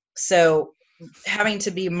 So having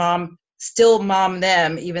to be still mom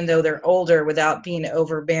them, even though they're older, without being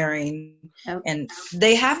overbearing. Okay. And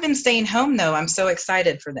they have been staying home though. I'm so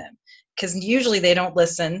excited for them, because usually they don't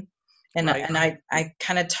listen. And right. I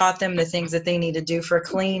kind of taught them the things that they need to do for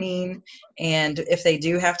cleaning. And if they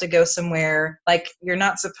do have to go somewhere, like you're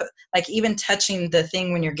not supposed, like even touching the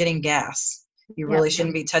thing when you're getting gas, you really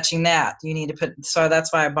shouldn't be touching that. You need to so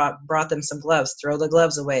that's why I brought them some gloves. Throw the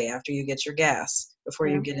gloves away after you get your gas before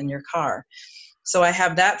you get in your car. So I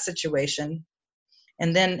have that situation.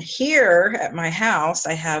 And then here at my house,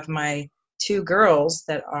 I have my 2 girls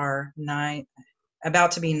that are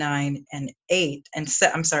about to be 9 and 8 and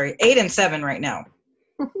 8 and 7 right now.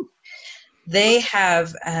 They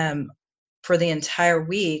have, for the entire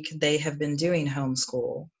week, they have been doing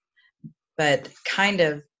homeschool, but kind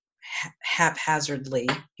of haphazardly.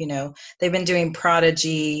 They've been doing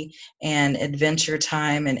Prodigy and Adventure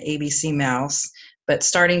Time and ABC Mouse, but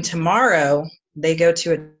starting tomorrow, they go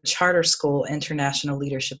to a charter school, International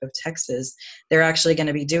Leadership of Texas. They're actually going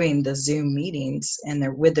to be doing the Zoom meetings, and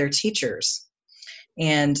they're with their teachers.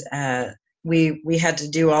 And we had to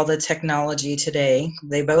do all the technology today.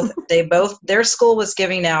 Their school was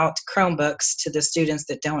giving out Chromebooks to the students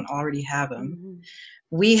that don't already have them. Mm-hmm.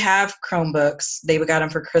 We have Chromebooks. They got them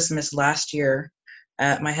for Christmas last year.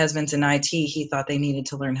 My husband's in IT. He thought they needed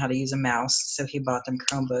to learn how to use a mouse, so he bought them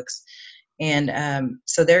Chromebooks. And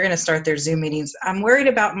so they're going to start their Zoom meetings. I'm worried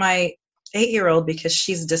about my 8-year-old because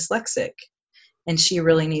she's dyslexic, and she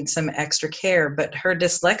really needs some extra care. But her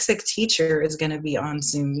dyslexic teacher is going to be on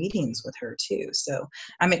Zoom meetings with her too. So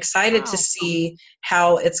I'm excited to see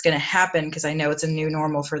how it's going to happen, because I know it's a new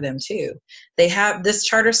normal for them too. This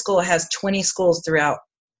charter school has 20 schools throughout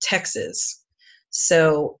Texas.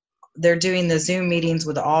 So they're doing the Zoom meetings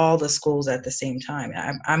with all the schools at the same time.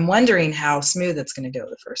 I'm wondering how smooth it's going to go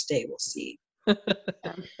the first day. We'll see.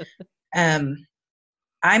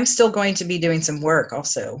 I'm still going to be doing some work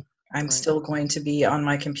also. I'm still going to be on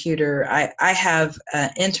my computer. I have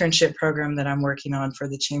an internship program that I'm working on for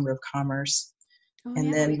the Chamber of Commerce.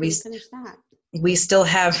 And then we finish that. We still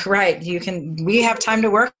have, we have time to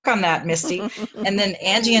work on that, Misty. And then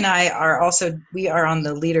Angie and I we are on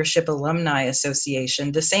the Leadership Alumni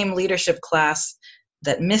Association, the same leadership class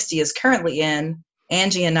that Misty is currently in.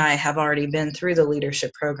 Angie and I have already been through the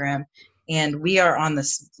leadership program, and we are on the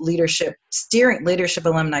Leadership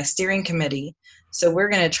Alumni Steering Committee. So we're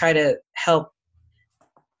going to try to help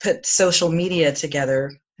put social media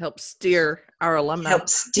together. Help steer our alumni so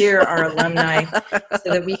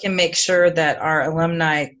that we can make sure that our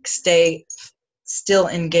alumni stay still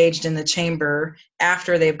engaged in the chamber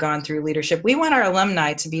after they've gone through leadership. We want our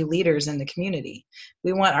alumni to be leaders in the community.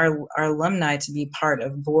 We want our alumni to be part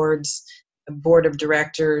of board of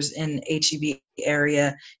directors in HEB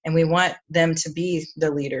area, and we want them to be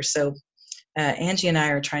the leaders. So Angie and I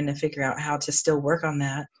are trying to figure out how to still work on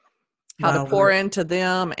that. How to pour into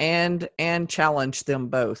them and challenge them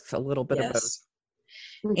both, a little bit of both.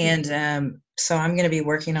 And so I'm going to be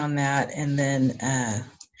working on that. And then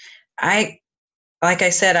like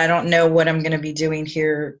I said, I don't know what I'm going to be doing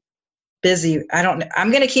here.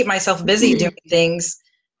 I'm going to keep myself busy doing things,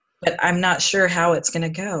 but I'm not sure how it's going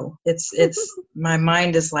to go. It's my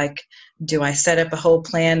mind is like, do I set up a whole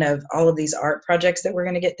plan of all of these art projects that we're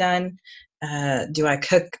going to get done? Do I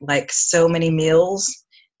cook like so many meals?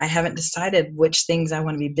 I haven't decided which things I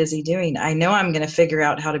want to be busy doing. I know I'm going to figure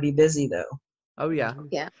out how to be busy though. Oh yeah.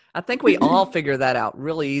 Yeah. I think we all figure that out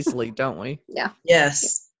really easily, don't we? Yeah.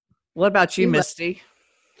 Yes. What about you, Misty?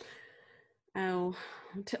 Oh,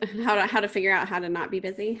 how to figure out how to not be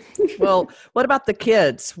busy. Well, what about the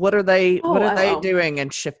kids? What are they doing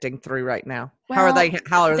and shifting through right now? Well, how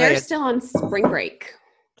are they? They're still on spring break.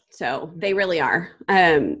 So they really are.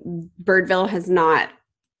 Birdville has not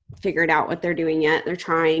figured out what they're doing yet. They're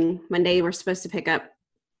trying. Monday we're supposed to pick up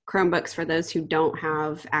Chromebooks for those who don't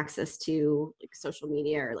have access to like social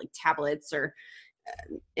media or like tablets or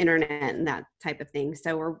internet and that type of thing.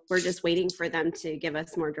 So we're just waiting for them to give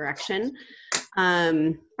us more direction.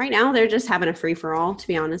 Right now they're just having a free for all, to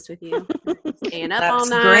be honest with you. Staying up all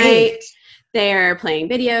night. Great. They're playing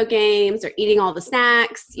video games. They're eating all the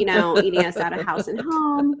snacks, eating us out of house and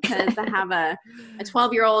home, because I have a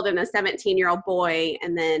 12-year-old and a 17-year-old boy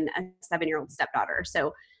and then a 7-year-old stepdaughter.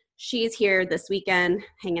 So she's here this weekend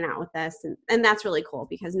hanging out with us. And that's really cool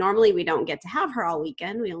because normally we don't get to have her all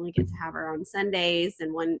weekend. We only get to have her on Sundays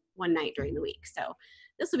and one night during the week. So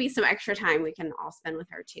this will be some extra time we can all spend with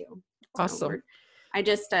her too. Awesome. So I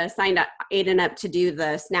just signed Aiden up to do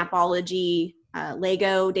the Snapology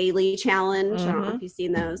Lego daily challenge. I don't know if you've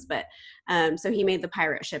seen those, but so he made the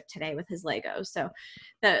pirate ship today with his Legos. So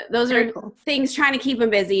those Very are cool. things trying to keep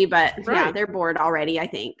him busy, but Right. yeah, they're bored already, I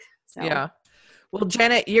think. So Yeah. Well,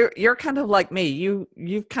 Janet, you're kind of like me.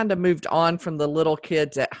 You've kind of moved on from the little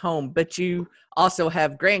kids at home, but you also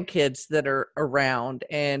have grandkids that are around.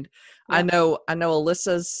 And Yep. I know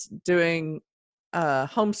Alyssa's doing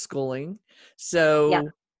homeschooling. So,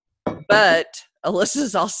 but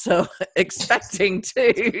Alyssa's also expecting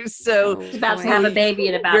to. So She's about to have a baby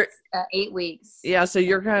in about 8 weeks. yeah, so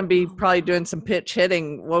you're going to be probably doing some pitch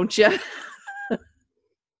hitting, won't you?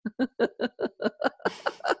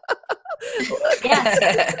 Yes.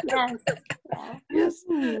 Yes.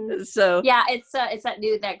 So Yeah, it's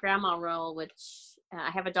that grandma role, which I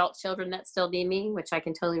have adult children that still need me, which I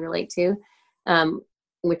can totally relate to,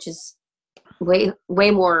 which is way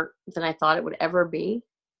more than I thought it would ever be.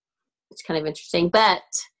 It's kind of interesting, but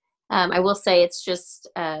I will say it's just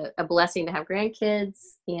a blessing to have grandkids,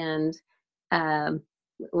 and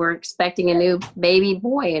we're expecting a new baby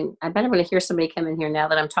boy, and I bet I'm going to hear somebody come in here now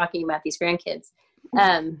that I'm talking about these grandkids.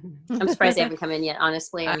 I'm surprised they haven't come in yet,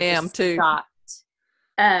 honestly. I am too. Shocked.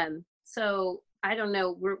 So I don't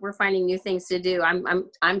know. We're finding new things to do.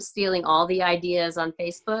 I'm stealing all the ideas on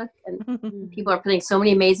Facebook, and people are putting so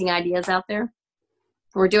many amazing ideas out there.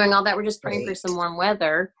 We're doing all that. We're just praying for some warm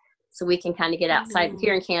weather so we can kind of get outside.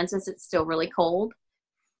 Here in Kansas, it's still really cold.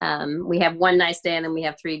 We have one nice day and then we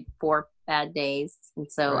have 3-4 bad days. And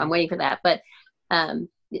so I'm waiting for that. But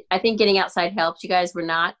I think getting outside helps. You guys,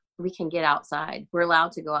 we can get outside. We're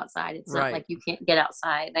allowed to go outside. It's not like you can't get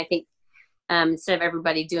outside. And I think instead of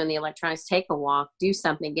everybody doing the electronics, take a walk, do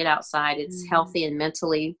something, get outside. It's healthy and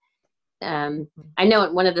mentally. I know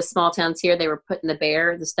at one of the small towns here, they were putting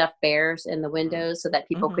the stuffed bears in the windows so that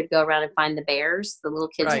people could go around and find the bears. The little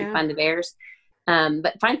kids could find the bears.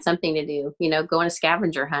 But find something to do, go on a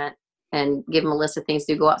scavenger hunt and give them a list of things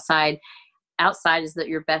to go outside. Outside is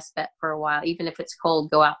your best bet for a while. Even if it's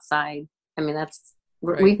cold, go outside. I mean,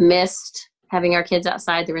 we've missed having our kids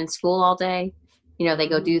outside. They're in school all day. They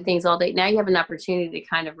go do things all day. Now you have an opportunity to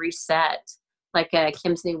kind of reset, like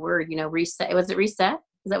Kim's new word, reset. Was it reset?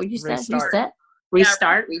 Is that what you said?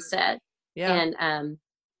 Reset? Reset. Yeah.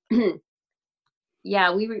 And,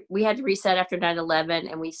 yeah, we had to reset after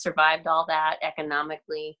 9/11 and we survived all that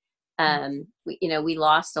economically. We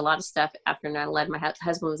lost a lot of stuff after 9/11. My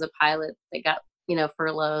husband was a pilot that got,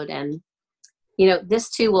 furloughed, and,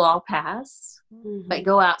 this too will all pass, but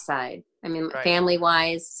go outside. I mean, family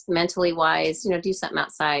wise, mentally wise, do something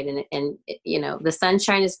outside, and the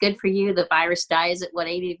sunshine is good for you. The virus dies at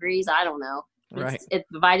 80 degrees. I don't know. It's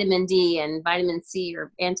vitamin D and vitamin C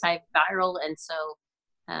are antiviral. And so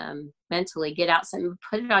mentally. Get outside,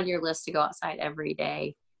 put it on your list to go outside every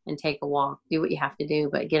day and take a walk, do what you have to do,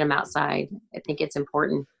 but get them outside. I think it's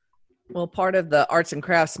important. Well, part of the arts and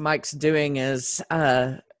crafts Mike's doing is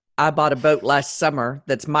I bought a boat last summer.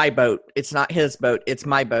 That's my boat. It's not his boat. It's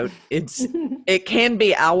my boat. It can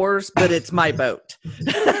be ours, but it's my boat.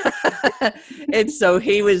 And so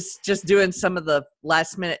he was just doing some of the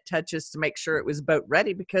last minute touches to make sure it was boat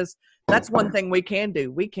ready, because that's one thing we can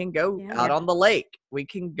do. We can go out on the lake. We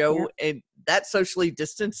can go and that socially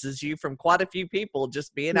distances you from quite a few people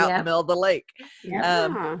just being out in the middle of the lake.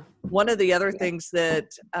 One of the other things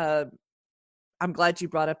that I'm glad you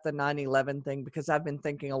brought up the 9/11 thing, because I've been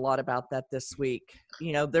thinking a lot about that this week.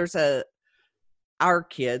 You know, there's our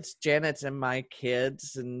kids, Janet's and my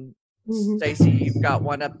kids, and Stacy, you've got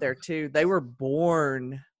one up there too. They were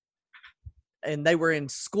born and they were in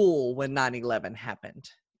school when 9/11 happened,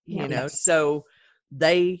 you know, so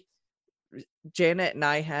Janet and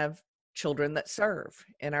I have children that serve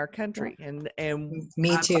in our country, and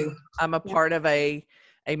me too. I'm a part of a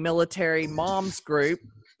military moms group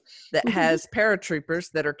that has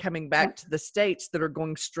paratroopers that are coming back to the States that are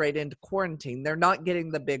going straight into quarantine. They're not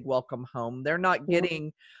getting the big welcome home. They're not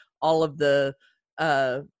getting all of the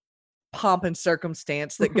pomp and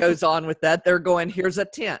circumstance that goes on with that. They're going, here's a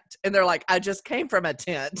tent. And they're like, I just came from a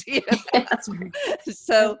tent. You know?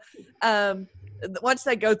 So once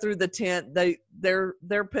they go through the tent,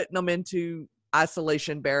 they're putting them into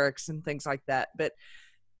isolation barracks and things like that. But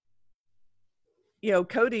you know,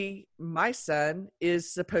 Cody, my son,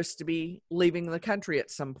 is supposed to be leaving the country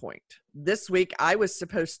at some point. This week, I was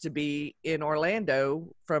supposed to be in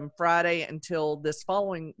Orlando from Friday until this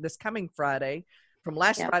coming Friday, from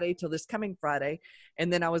last Friday till this coming Friday.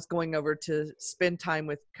 And then I was going over to spend time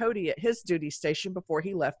with Cody at his duty station before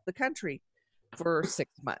he left the country for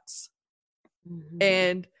 6 months.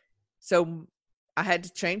 And so I had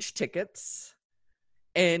to change tickets.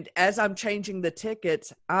 And as I'm changing the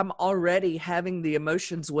tickets, I'm already having the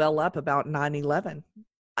emotions well up about 9/11.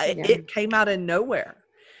 It came out of nowhere.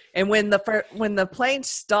 And when the plane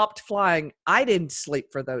stopped flying, I didn't sleep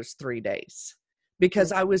for those 3 days,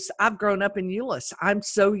 because I've grown up in Euless. I'm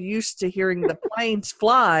so used to hearing the planes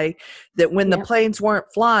fly that when the planes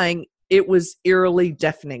weren't flying, it was eerily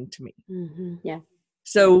deafening to me.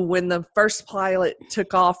 So when the first pilot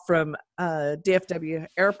took off from DFW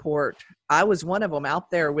airport, I was one of them out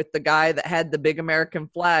there with the guy that had the big American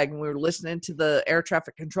flag, and we were listening to the air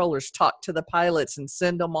traffic controllers talk to the pilots and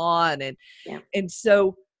send them on. And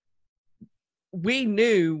so we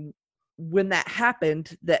knew when that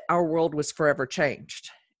happened that our world was forever changed.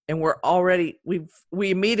 And we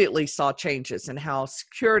immediately saw changes in how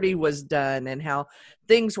security was done and how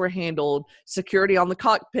things were handled, security on the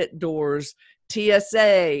cockpit doors,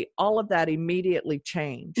 TSA, all of that immediately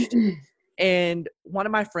changed. And one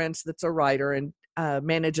of my friends that's a writer and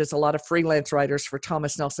manages a lot of freelance writers for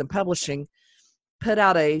Thomas Nelson Publishing put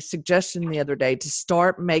out a suggestion the other day to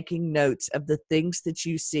start making notes of the things that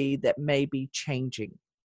you see that may be changing.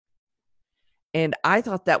 And I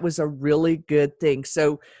thought that was a really good thing.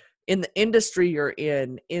 So in the industry you're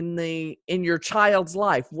in your child's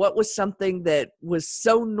life, what was something that was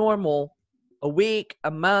so normal a week,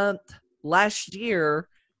 a month, last year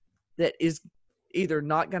that is either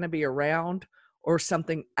not going to be around or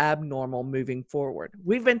something abnormal moving forward?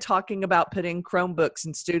 We've been talking about putting Chromebooks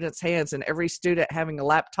in students' hands and every student having a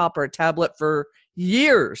laptop or a tablet for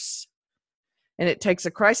years. And it takes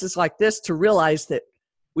a crisis like this to realize that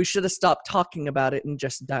we should have stopped talking about it and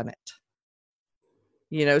just done it.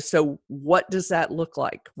 You know, so what does that look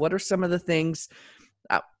like? What are some of the things?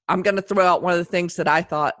 I'm going to throw out one of the things that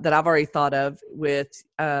I've already thought of with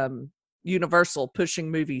Universal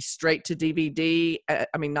pushing movies straight to DVD.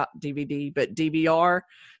 I mean, not DVD, but DVR,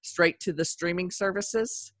 straight to the streaming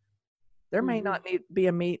services. There may not be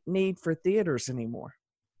a need for theaters anymore.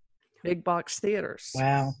 Big box theaters.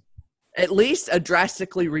 Wow. At least a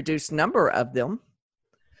drastically reduced number of them.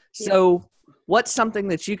 So what's something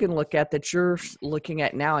that you can look at that you're looking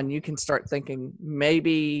at now and you can start thinking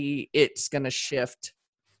maybe it's going to shift?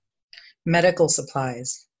 Medical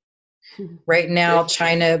supplies. Right now,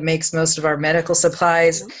 China makes most of our medical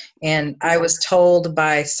supplies. And I was told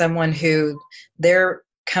by someone who their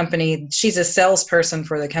company, she's a salesperson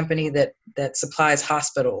for the company that supplies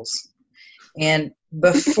hospitals. And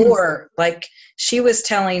before, like she was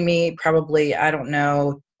telling me probably, I don't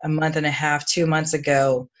know, a month and a half, 2 months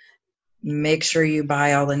ago, make sure you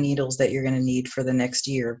buy all the needles that you're going to need for the next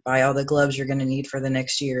year. Buy all the gloves you're going to need for the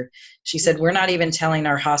next year. She said, we're not even telling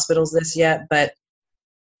our hospitals this yet, but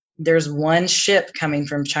there's one ship coming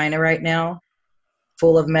from China right now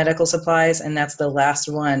full of medical supplies, and that's the last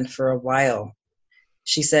one for a while.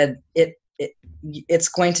 she said it's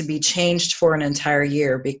going to be changed for an entire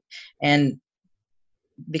year, and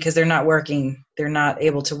because they're not working, they're not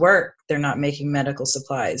able to work, they're not making medical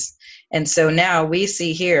supplies. And so now we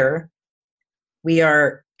see here, we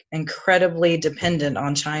are incredibly dependent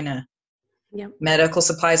on China. Yep. Medical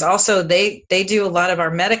supplies. Also, they do a lot of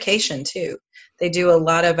our medication too. They do a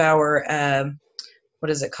lot of our,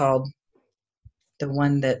 what is it called? The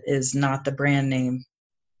one that is not the brand name.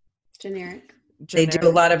 Generic. They do a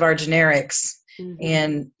lot of our generics, Mm-hmm.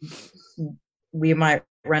 and we might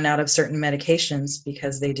run out of certain medications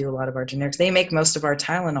because they do a lot of our generics. They make most of our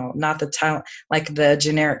Tylenol, not the like the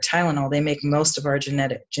generic Tylenol. They make most of our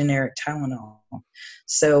generic Tylenol.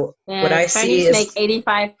 So and what I see is make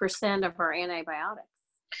 85% of our antibiotics.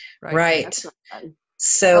 Right. That's not fun.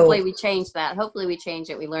 So hopefully we change that. Hopefully we change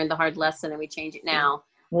it. We learned the hard lesson and we change it now.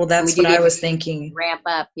 Well, that's what I was thinking. Ramp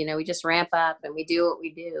up, we just ramp up and we do what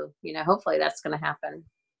we do. Hopefully that's going to happen.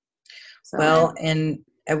 So, well, and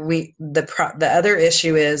the other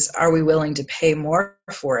issue is, are we willing to pay more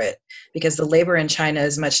for it? Because the labor in China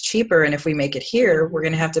is much cheaper, and if we make it here, we're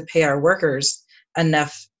going to have to pay our workers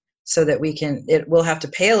enough so that we'll have to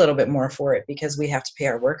pay a little bit more for it, because we have to pay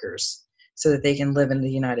our workers so that they can live in the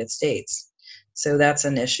United States. So that's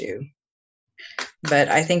an issue. But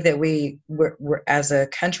I think that we're as a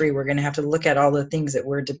country, we're going to have to look at all the things that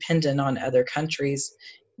we're dependent on other countries,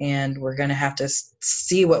 and we're going to have to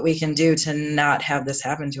see what we can do to not have this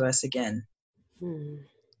happen to us again.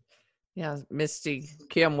 Yeah, Misty,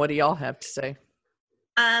 Kim, what do y'all have to say?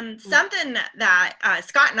 Something that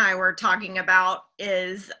Scott and I were talking about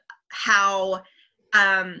is how,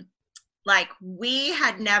 we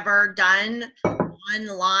had never done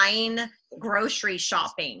online grocery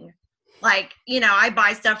shopping. I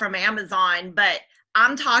buy stuff from Amazon, but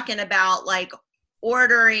I'm talking about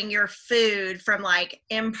ordering your food from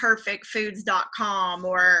imperfectfoods.com,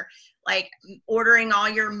 or ordering all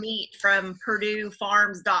your meat from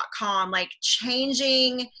PurdueFarms.com,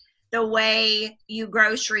 changing the way you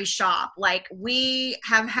grocery shop. We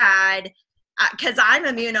have had, because I'm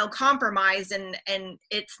immunocompromised, and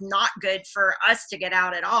it's not good for us to get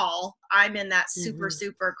out at all. I'm in that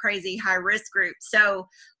super crazy high risk group. So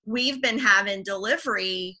we've been having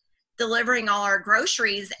delivering all our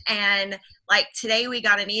groceries. And today we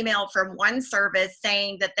got an email from one service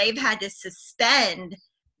saying that they've had to suspend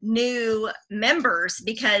new members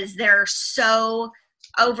because they're so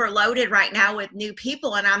overloaded right now with new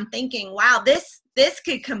people. And I'm thinking, wow, this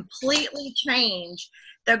could completely change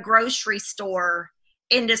the grocery store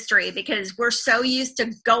industry, because we're so used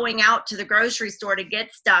to going out to the grocery store to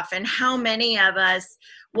get stuff. And how many of us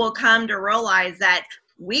will come to realize that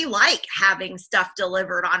we like having stuff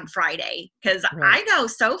delivered on Friday? Because I know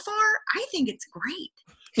so far, I think it's great.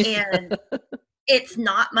 And it's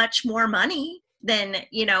not much more money than,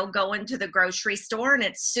 going to the grocery store. And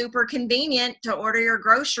it's super convenient to order your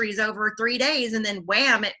groceries over 3 days, and then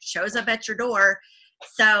wham, it shows up at your door.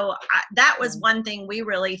 So that was one thing we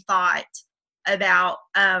really thought about,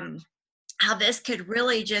 how this could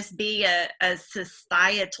really just be a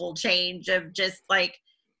societal change of just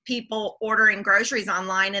people ordering groceries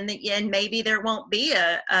online, and maybe there won't be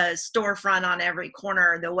a storefront on every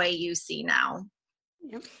corner the way you see now.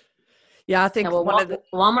 Yep. Yeah, I think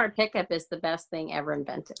Walmart pickup is the best thing ever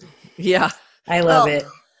invented. Yeah, I love it.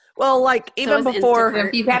 Well, even before,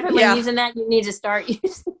 if you haven't been using that, you need to start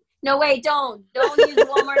using. No, wait, don't use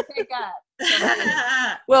Walmart pickup.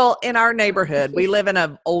 Well, in our neighborhood, we live in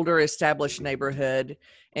an older established neighborhood,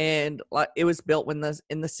 and it was built in the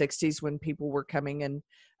 60s when people were coming and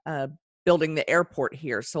building the airport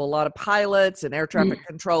here. So a lot of pilots and air traffic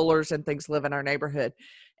controllers and things live in our neighborhood.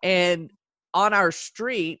 And on our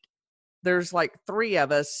street, there's 3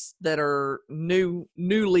 of us that are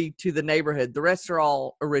newly to the neighborhood. The rest are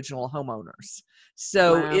all original homeowners.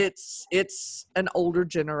 So it's an older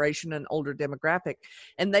generation, an older demographic,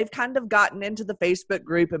 and they've kind of gotten into the Facebook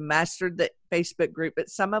group and mastered the Facebook group, but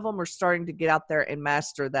some of them are starting to get out there and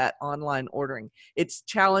master that online ordering. It's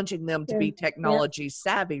challenging them to be technology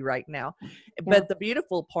savvy right now. But the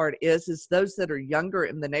beautiful part is those that are younger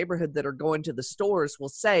in the neighborhood that are going to the stores will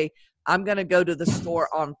say, I'm going to go to the store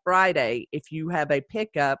on Friday. If you have a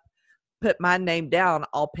pickup, put my name down,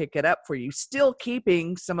 I'll pick it up for you. Still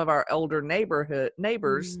keeping some of our older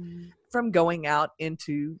neighbors from going out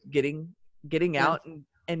into getting out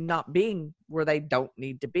and not being where they don't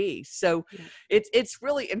need to be. So it's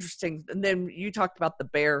really interesting. And then you talked about the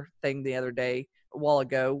bear thing the other day, a while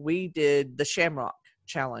ago. We did the Shamrock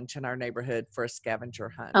challenge in our neighborhood for a scavenger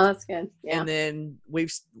hunt. Oh, that's good. Yeah. And then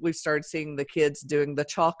we've started seeing the kids doing the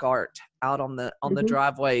chalk art out on the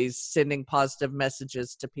driveways, sending positive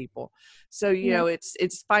messages to people. So, you know,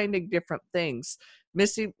 it's finding different things.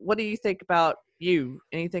 Missy, what do you think about you?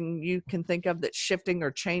 Anything you can think of that's shifting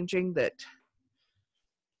or changing that?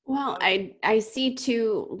 Well, I see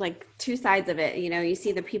two sides of it. You know, you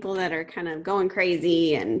see the people that are kind of going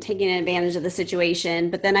crazy and taking advantage of the situation,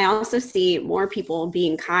 but then I also see more people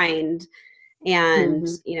being kind and,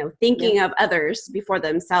 you know, thinking of others before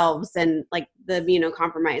themselves, and like the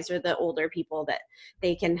immunocompromised or the older people, that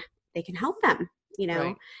they can help them, you know.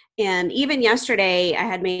 Right. And even yesterday I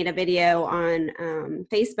had made a video on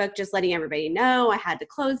Facebook just letting everybody know I had to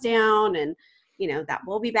close down, and, you know, that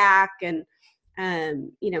we'll be back, and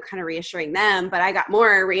you know, kind of reassuring them. But I got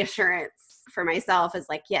more reassurance for myself as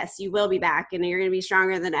like, yes, you will be back and you're going to be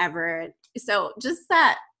stronger than ever. So just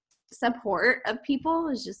that support of people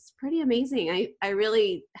is just pretty amazing. I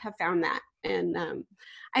really have found that. And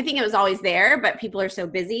I think it was always there, but people are so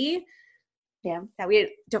busy that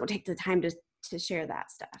we don't take the time to share that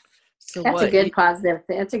stuff. So that's a good positive.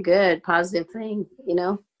 That's a good positive thing. You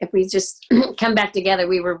know, if we just come back together,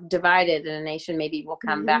 we were divided in a nation. Maybe we'll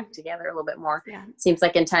come back together a little bit more. Yeah. Seems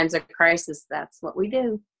like in times of crisis, that's what we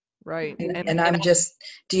do. Right. And I'm just,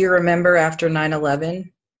 do you remember after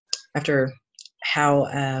 9/11, after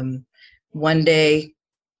how one day,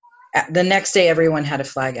 the next day, everyone had a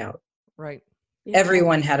flag out. Right. Yeah.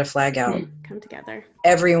 Everyone had a flag out. Come together.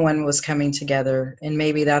 Everyone was coming together. And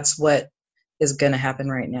maybe that's what is going to happen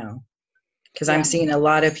right now. Because I'm seeing a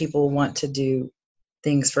lot of people want to do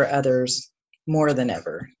things for others more than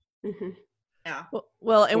ever. Yeah.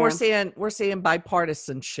 Well, and we're seeing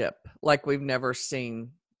bipartisanship like we've never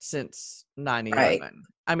seen since 9/11. Right.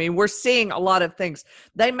 I mean, we're seeing a lot of things.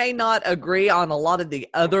 They may not agree on a lot of the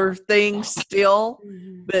other things still,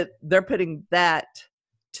 but they're putting that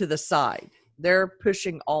to the side. They're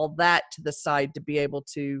pushing all that to the side to be able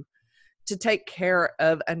to take care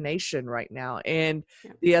of a nation right now. And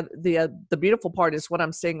the beautiful part is what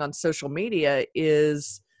I'm seeing on social media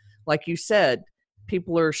is, like you said,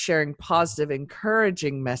 people are sharing positive,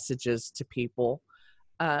 encouraging messages to people,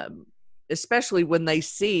 especially when they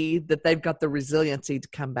see that they've got the resiliency to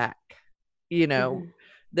come back. You know,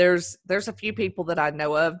 there's a few people that I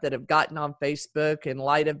know of that have gotten on Facebook in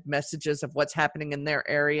light of messages of what's happening in their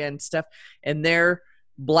area and stuff, and they're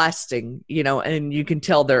blasting, you know, and you can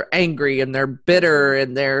tell they're angry and they're bitter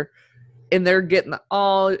and they're getting,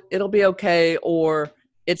 oh, it'll be okay, or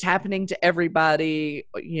it's happening to everybody,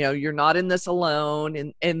 you know, you're not in this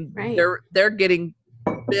alone, and they're getting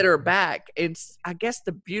bitter back. And I guess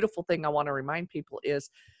the beautiful thing I want to remind people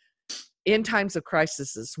is, in times of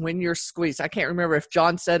crises, when you're squeezed, I can't remember if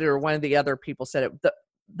John said it or one of the other people said it,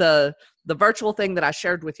 the virtual thing that I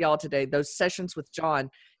shared with y'all today, those sessions with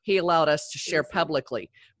John, he allowed us to share publicly.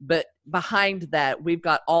 But behind that, we've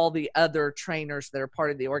got all the other trainers that are part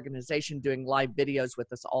of the organization doing live videos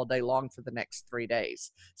with us all day long for the next 3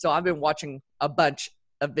 days. So I've been watching a bunch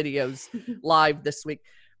of videos live this week.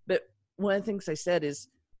 But one of the things I said is,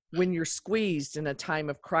 when you're squeezed in a time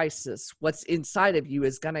of crisis, what's inside of you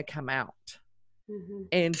is going to come out.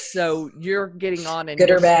 And so you're getting on, and good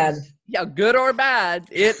or bad. Yeah, good or bad,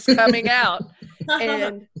 it's coming out.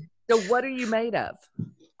 And so what are you made of?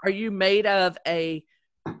 Are you made of a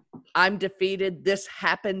I'm defeated, this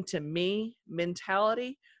happened to me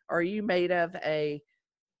mentality? Or are you made of a,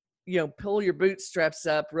 you know, pull your bootstraps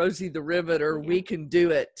up, Rosie the Riveter, we can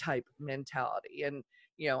do it type mentality? And,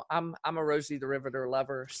 you know, I'm a Rosie the Riveter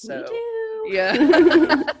lover. So yeah.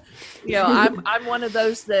 You know, I'm one of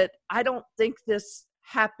those that I don't think this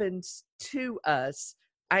happens to us.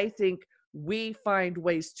 I think we find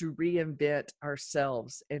ways to reinvent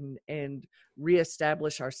ourselves and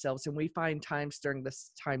reestablish ourselves. And we find times during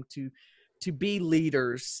this time to be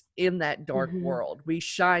leaders in that dark world. We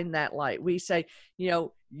shine that light. We say, you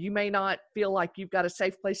know, you may not feel like you've got a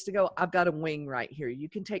safe place to go. I've got a wing right here. You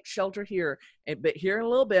can take shelter here. But here in a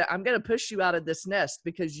little bit, I'm going to push you out of this nest,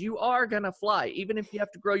 because you are going to fly. Even if you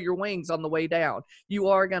have to grow your wings on the way down, you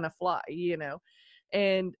are going to fly, you know.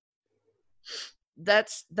 And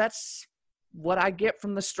that's what I get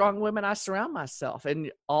from the strong women I surround myself.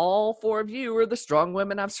 And all 4 of you are the strong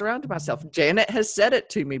women I've surrounded myself. Janet has said it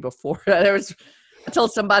to me before. I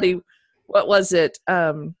told somebody, what was it?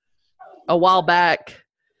 A while back,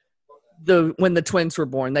 when the twins were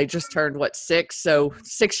born, they just turned 6. So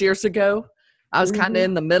 6 years ago, I was kind of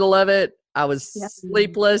in the middle of it. I was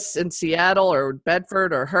sleepless in Seattle or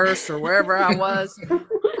Bedford or Hearst or wherever I was.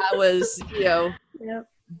 I was, you know,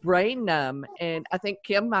 brain numb. And I think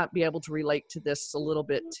Kim might be able to relate to this a little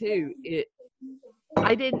bit too.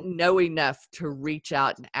 I didn't know enough to reach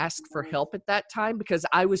out and ask for help at that time because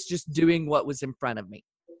I was just doing what was in front of me.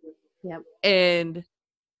 Yep. And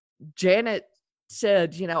Janet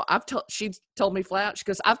said, she told me flat out, she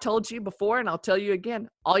goes, I've told you before and I'll tell you again,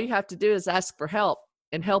 all you have to do is ask for help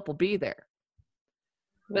and help will be there.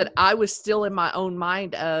 But I was still in my own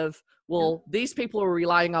mind of, well, these people are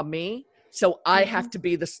relying on me, so I have to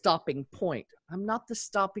be the stopping point. I'm not the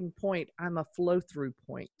stopping point. I'm a flow through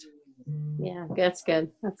point. Yeah, that's good.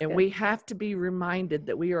 And we have to be reminded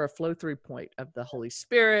that we are a flow through point of the Holy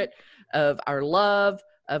Spirit, of our love,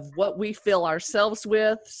 of what we fill ourselves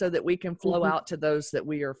with, so that we can flow out to those that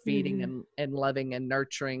we are feeding and loving and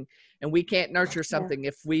nurturing. And we can't nurture something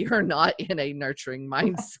if we are not in a nurturing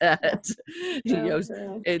mindset.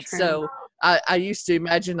 So I used to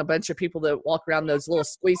imagine a bunch of people that walk around those little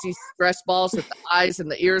squeezy stress balls with the eyes and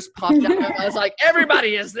the ears popped out. I was like,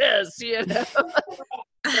 everybody is this, Yeah.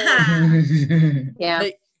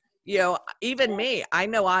 But, even me, I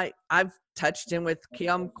know I've touched in with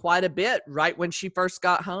Kim quite a bit right when she first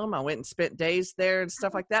got home. I went and spent days there and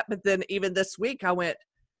stuff like that. But then even this week I went,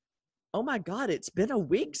 oh my God, it's been a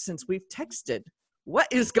week since we've texted. What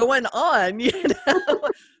is going on?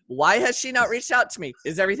 Why has she not reached out to me?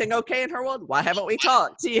 Is everything okay in her world? Why haven't we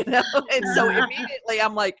talked? And so immediately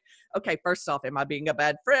I'm like, okay, first off, am I being a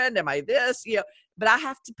bad friend? Am I this? But I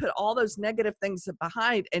have to put all those negative things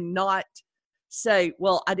behind and not say,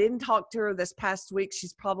 well, I didn't talk to her this past week.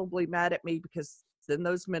 She's probably mad at me, because then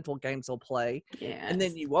those mental games will play. Yes. And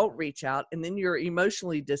then you won't reach out. And then you're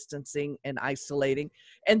emotionally distancing and isolating.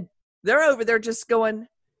 And they're over there just going,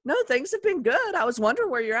 no, things have been good. I was wondering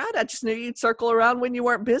where you're at. I just knew you'd circle around when you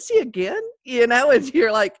weren't busy again, and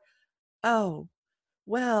you're like, oh,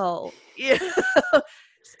 well,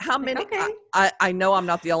 how many, I know I'm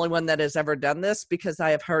not the only one that has ever done this, because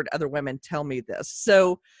I have heard other women tell me this.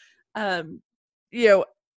 So, as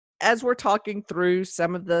we're talking through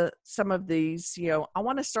some of these, I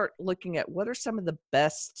want to start looking at what are some of the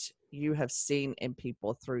best you have seen in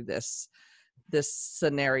people through this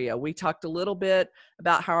scenario. We talked a little bit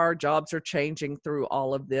about how our jobs are changing through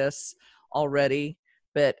all of this already,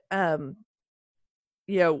 but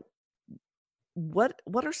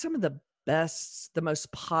what are some of the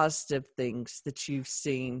most positive things that you've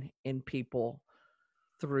seen in people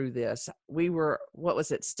through this?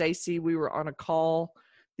 Stacy, we were on a call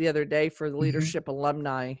the other day for the leadership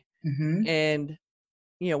alumni, and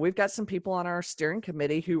we've got some people on our steering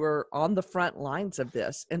committee who are on the front lines of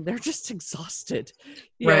this, and they're just exhausted.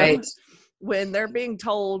 Right. When they're being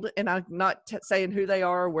told, and I'm not saying who they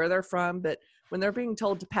are or where they're from, but when they're being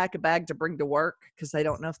told to pack a bag to bring to work because they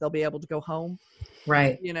don't know if they'll be able to go home.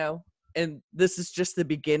 Right. And this is just the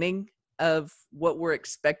beginning of what we're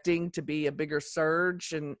expecting to be a bigger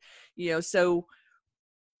surge. And,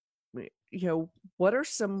 what are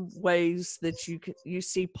some ways that you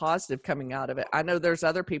see positive coming out of it? I know there's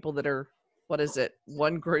other people that are,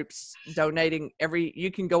 one group's donating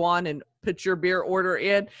you can go on and put your beer order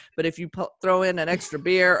in, but if you throw in an extra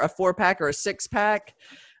beer, a 4-pack or a 6-pack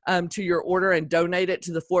to your order and donate it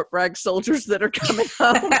to the Fort Bragg soldiers that are coming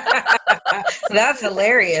home. That's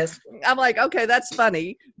hilarious. I'm like, okay, that's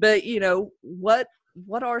funny. But what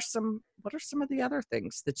are some of the other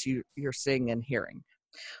things that you're seeing and hearing?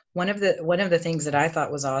 One of the things that I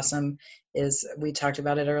thought was awesome is, we talked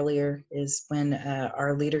about it earlier, is when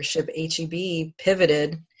our leadership HEB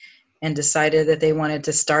pivoted and decided that they wanted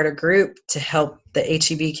to start a group to help the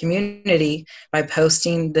HEB community by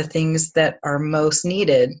posting the things that are most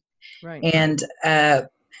needed. Right. And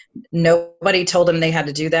nobody told them they had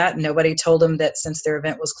to do that. Nobody told them that since their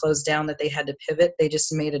event was closed down that they had to pivot. They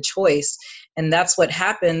just made a choice. And that's what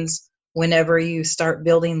happens whenever you start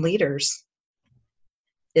building leaders,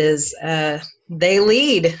 is they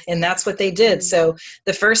lead, and that's what they did. So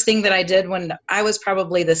the first thing that I did, when I was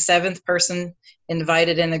probably the 7th person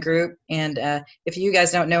invited in the group, and if you guys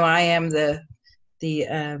don't know, I am the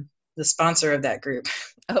sponsor of that group.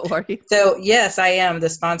 Oh, are you? So yes, I am the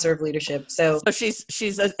sponsor of leadership. So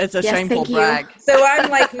it's a shameful brag. So I'm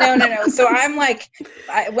like, no. So I'm like,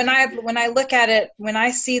 when I look at it, when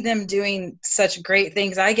I see them doing such great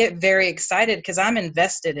things, I get very excited because I'm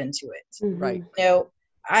invested into it. Right.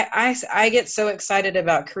 I get so excited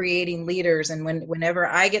about creating leaders, and whenever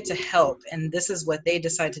I get to help and this is what they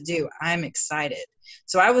decide to do, I'm excited.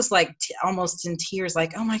 So I was like almost in tears,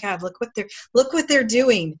 like, oh my God, look what they're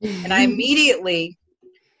doing. And I immediately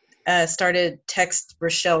started text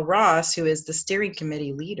Rochelle Ross, who is the steering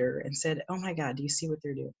committee leader, and said, oh my God, do you see what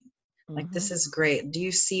they're doing? Like, this is great. Do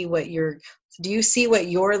you see what your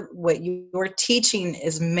teaching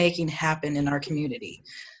is making happen in our community?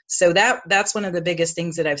 So that's one of the biggest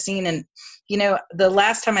things that I've seen. And, the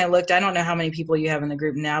last time I looked, I don't know how many people you have in the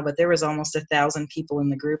group now, but there was almost 1,000 people in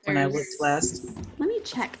the group when I looked last. Let me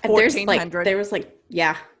check. 1,400. There was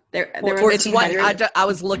yeah. There was 1,400. I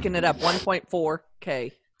was looking it up.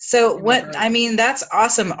 1.4K. So that's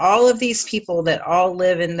awesome. All of these people that all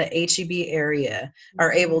live in the HEB area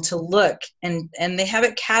are able to look and they have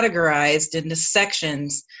it categorized into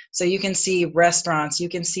sections. So you can see restaurants, you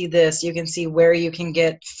can see this, you can see where you can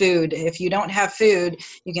get food. If you don't have food,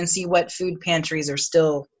 you can see what food pantries are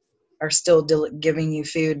still giving you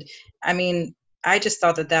food. I mean, I just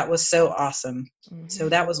thought that was so awesome. Mm-hmm. So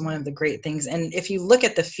that was one of the great things. And if you look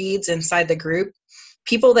at the feeds inside the group,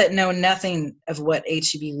 people that know nothing of what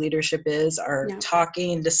HEB leadership is are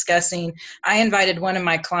talking, discussing. I invited one of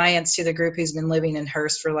my clients to the group who's been living in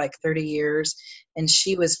Hearst for like 30 years. And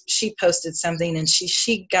she posted something and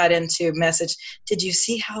she got into a message. Did you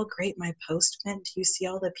see how great my post went? Do you see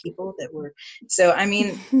all the people that were? So, I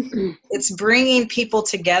mean, it's bringing people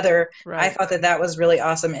together. Right. I thought that was really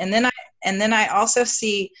awesome. And then I also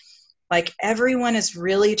see like everyone is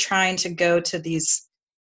really trying to go to these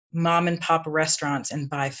mom and pop restaurants and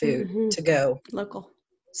buy food to go local.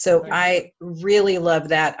 So I really love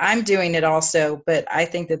that. I'm doing it also, but I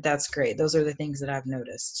think that that's great. Those are the things that I've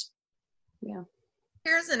noticed. Yeah.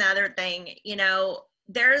 Here's another thing,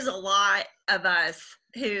 there's a lot of us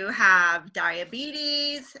who have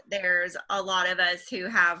diabetes. There's a lot of us who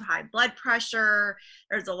have high blood pressure.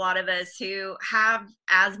 There's a lot of us who have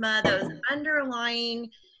asthma, those underlying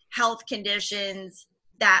health conditions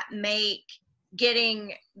that make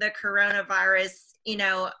getting the coronavirus,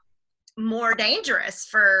 more dangerous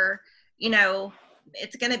for,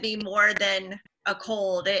 it's going to be more than a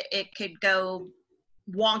cold. It could go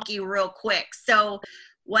wonky real quick. So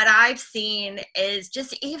what I've seen is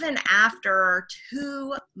just even after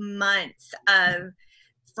 2 months of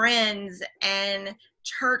friends and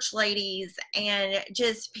church ladies and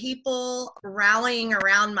just people rallying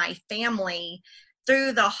around my family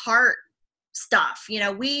through the heart stuff.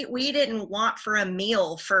 We didn't want for a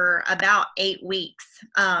meal for about 8 weeks.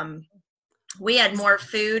 We had more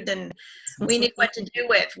food than we knew what to do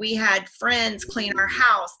with. We had friends clean our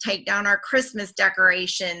house, take down our Christmas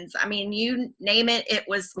decorations. I mean, you name it, it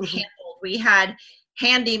was handled. We had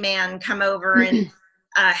handyman come over and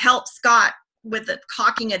help Scott with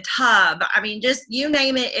caulking a tub. I mean, just you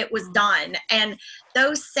name it, it was done. And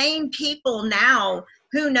those same people now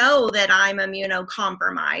who know that I'm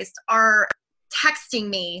immunocompromised are texting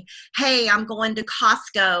me, hey, I'm going to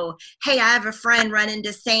Costco. Hey, I have a friend running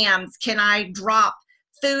to Sam's. Can I drop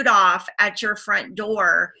food off at your front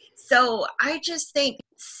door? So I just think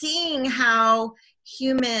seeing how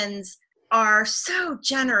humans are so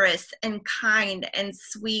generous and kind and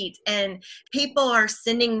sweet, and people are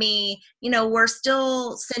sending me, we're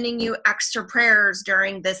still sending you extra prayers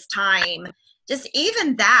during this time. Just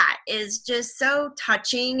even that is just so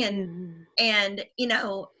touching and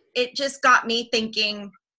it just got me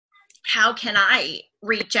thinking, how can I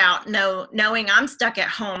reach out knowing I'm stuck at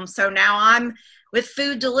home? So now I'm with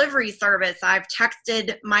food delivery service. I've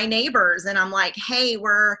texted my neighbors and I'm like, hey,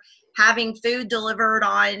 we're having food delivered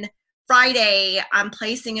on Friday. I'm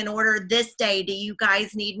placing an order this day. Do you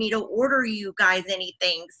guys need me to order you guys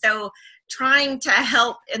anything? So trying to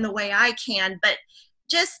help in the way I can, but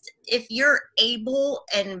just if you're able,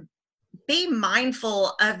 and be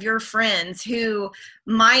mindful of your friends who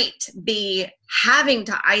might be having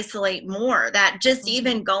to isolate more, that just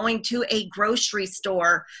even going to a grocery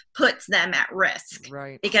store puts them at risk.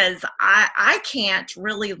 Right. Because I can't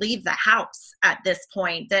really leave the house at this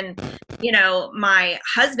point. And, my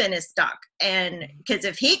husband is stuck, and because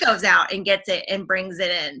if he goes out and gets it and brings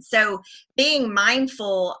it in. So being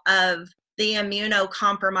mindful of the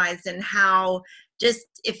immunocompromised and how just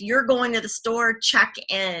if you're going to the store, check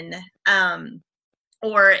in.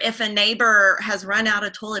 Or if a neighbor has run out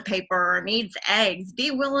of toilet paper or needs eggs,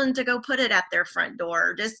 be willing to go put it at their front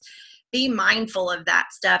door. Just be mindful of that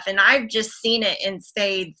stuff. And I've just seen it in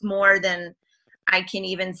spades more than I can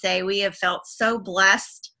even say. We have felt so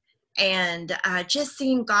blessed, and just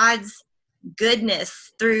seeing God's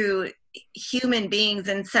goodness through human beings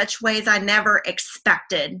in such ways I never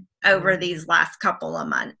expected over these last couple of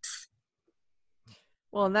months.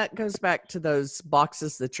 Well, and that goes back to those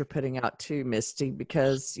boxes that you're putting out too, Misty,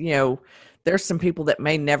 because, there's some people that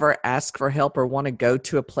may never ask for help or want to go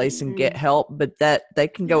to a place and get help, but that they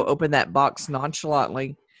can go open that box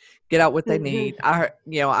nonchalantly, get out what they need. I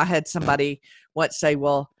had somebody once say,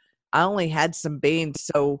 well, I only had some beans,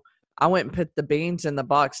 so I went and put the beans in the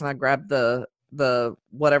box and I grabbed the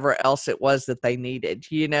whatever else it was that they needed,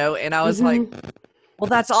 and I was like, Well,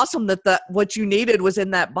 that's awesome that what you needed was in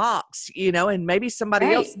that box, and maybe somebody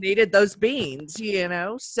else needed those beans,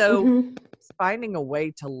 So finding a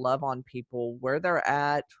way to love on people where they're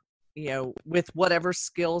at, with whatever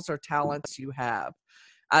skills or talents you have.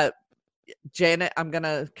 Janet, I'm going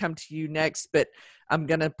to come to you next, but I'm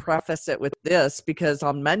going to preface it with this because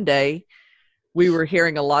on Monday, we were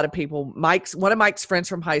hearing a lot of people. One of Mike's friends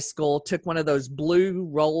from high school took one of those blue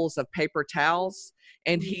rolls of paper towels,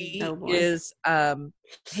 and he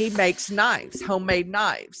makes knives, homemade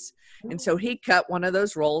knives. And so he cut one of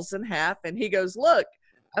those rolls in half, and he goes, "Look,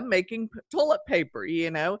 I'm making toilet paper,"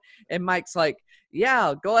 And Mike's like,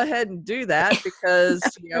 "Yeah, go ahead and do that because,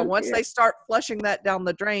 once they start flushing that down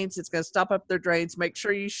the drains, it's going to stop up their drains. Make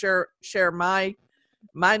sure you share my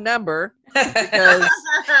number," because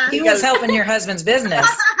he was helping your husband's business.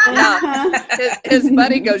 Yeah, his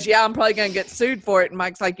buddy goes, "Yeah, I'm probably going to get sued for it." And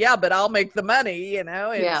Mike's like, "Yeah, but I'll make the money, And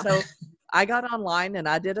so I got online and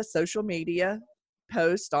I did a social media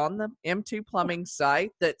post on the M2 Plumbing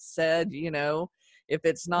site that said, if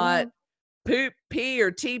it's not poop, pee, or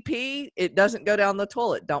TP, it doesn't go down the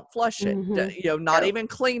toilet. Don't flush it. Not even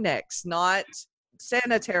Kleenex, not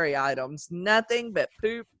sanitary items, nothing but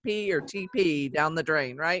poop, pee, or TP down the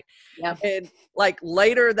drain, right? Yep. And like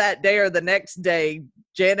later that day or the next day,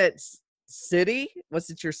 Janet's city, was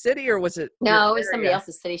it your city or was it? No, it was somebody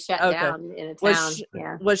else's city shut down in a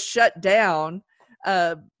town. Was shut down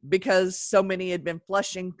because so many had been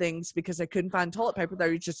flushing things because they couldn't find toilet paper. They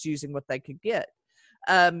were just using what they could get.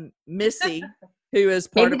 Missy, who is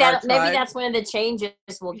part of our tribe, maybe that's one of the changes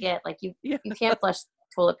we'll get. Like you can't flush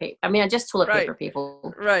toilet paper. I mean, just toilet paper,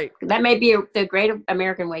 people. Right. That may be the Great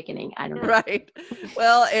American Awakening. I don't know. Right.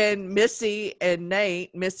 Well, and Missy and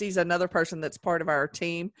Nate, Missy's another person that's part of our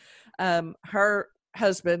team. Her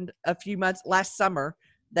husband, last summer,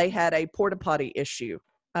 they had a porta potty issue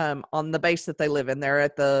on the base that they live in. They're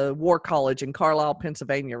at the War College in Carlisle,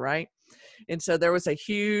 Pennsylvania, right? And so there was a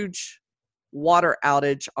huge water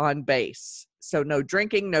outage on base. So no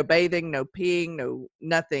drinking, no bathing, no peeing, no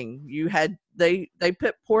nothing. They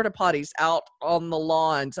put porta potties out on the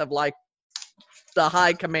lawns of like the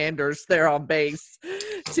high commanders there on base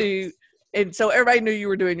and so everybody knew you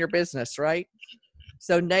were doing your business, right?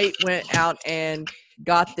 So Nate went out and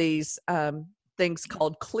got these things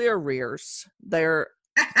called clear rears. They're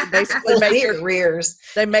basically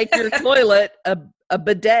they make your toilet a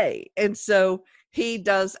bidet. And so he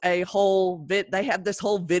does a whole they have this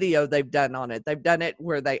whole video they've done on it. They've done it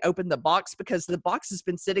where they open the box because the box has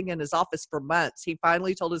been sitting in his office for months. He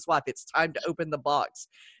finally told his wife it's time to open the box,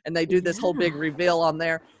 and they do this whole big reveal on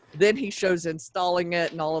there. Then he shows installing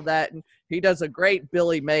it and all of that, and he does a great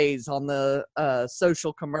Billy Mays on the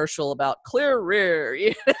social commercial about clear rear.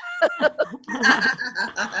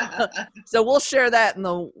 So we'll share that in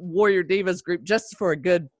the Warrior Divas group just for a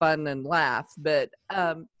good fun and laugh. But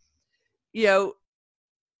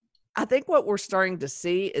I think what we're starting to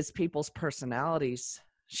see is people's personalities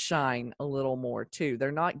shine a little more too.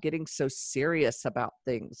 They're not getting so serious about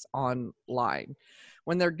things online.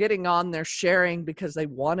 When they're getting on, they're sharing because they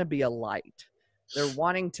want to be a light. They're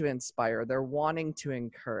wanting to inspire. They're wanting to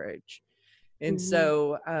encourage. And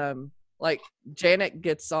so, like Janet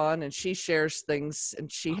gets on and she shares things, and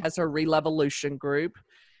she has her Revolution group,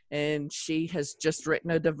 and she has just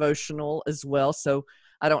written a devotional as well. So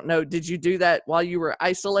I don't know, did you do that while you were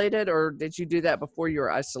isolated, or did you do that before you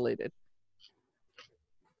were isolated?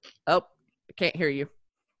 Oh, I can't hear you.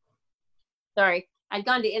 Sorry. I'd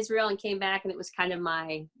gone to Israel and came back, and it was kind of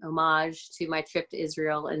my homage to my trip to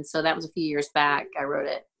Israel. And so that was a few years back. I wrote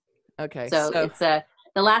it. Okay. So it's the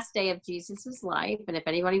last day of Jesus's life. And if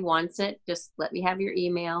anybody wants it, just let me have your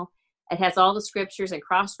email. It has all the scriptures and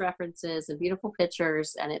cross references and beautiful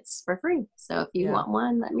pictures, and it's for free. So if you want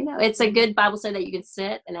one, let me know. It's a good Bible study that you can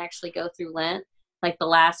sit and actually go through Lent. Like the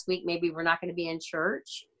last week, maybe we're not going to be in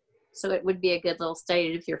church, so it would be a good little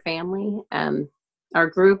study with your family. Our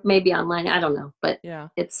group maybe online. I don't know, but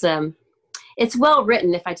it's well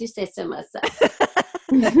written, if I do say so myself.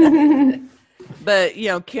 But,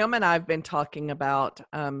 Kim and I have been talking about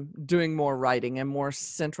doing more writing and more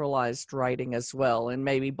centralized writing as well, and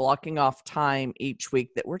maybe blocking off time each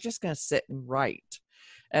week that we're just going to sit and write.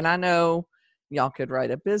 And I know y'all could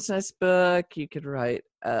write a business book. You could write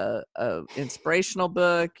a inspirational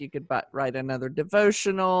book. You could write another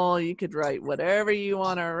devotional. You could write whatever you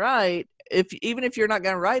want to write. Even if you're not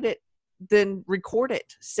going to write it, then record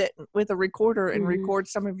it. Sit with a recorder and record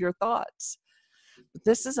some of your thoughts. But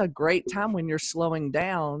this is a great time when you're slowing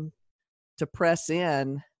down to press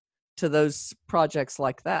in to those projects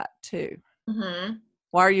like that too. Mm-hmm.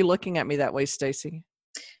 Why are you looking at me that way, Stacy?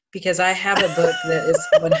 because I have a book that is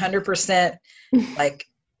 100% like,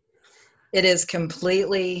 it is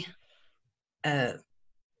completely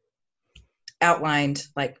outlined,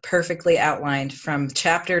 like perfectly outlined from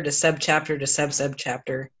chapter to subchapter to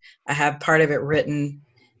subchapter. I have part of it written,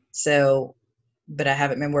 but I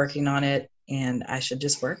haven't been working on it, and I should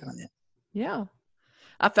just work on it. Yeah.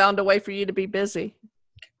 I found a way for you to be busy.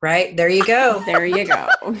 Right? There you go. There you go.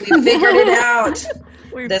 We figured it out.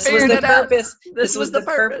 This was the purpose. This was the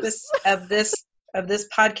purpose of this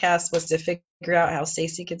podcast, was to figure out how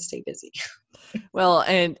Stacey could stay busy. Well,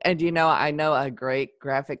 and I know a great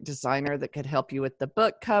graphic designer that could help you with the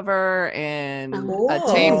book cover, and a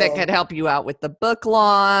team that could help you out with the book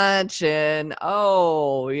launch, and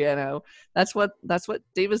that's what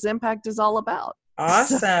Divas Impact is all about.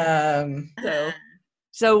 Awesome.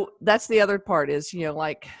 So that's the other part is,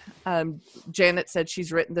 like Janet said,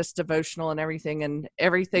 she's written this devotional, and everything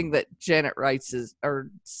that Janet writes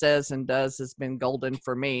says and does has been golden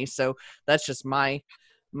for me. So that's just my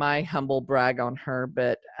humble brag on her.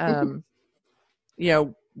 But, one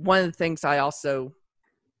of the things I also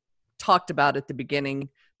talked about at the beginning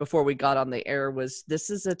before we got on the air was, this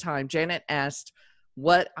is a time Janet asked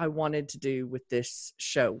what I wanted to do with this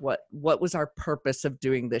show. What was our purpose of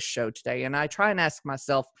doing this show today? And I try and ask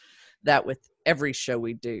myself that with every show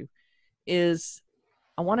we do, is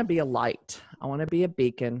I want to be a light. I want to be a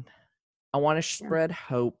beacon. I want to spread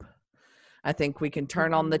hope. I think we can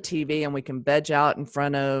turn on the TV and we can veg out in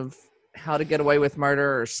front of How to Get Away with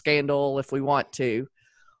Murder or Scandal if we want to,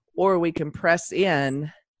 or we can press in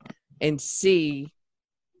and see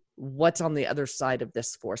what's on the other side of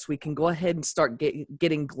this force. We can go ahead and start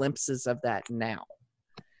getting glimpses of that now.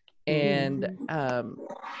 And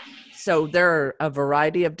so there are a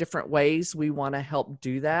variety of different ways we want to help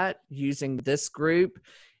do that, using this group,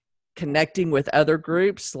 connecting with other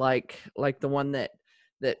groups like the one that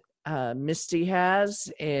Misty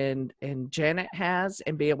has and Janet has,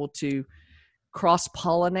 and be able to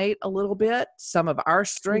cross-pollinate a little bit, some of our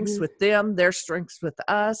strengths with them, their strengths with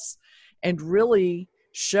us, and really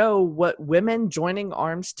show what women joining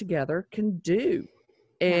arms together can do.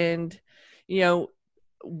 And that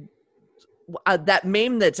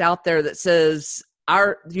meme that's out there that says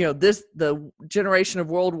the generation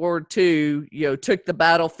of World War II took the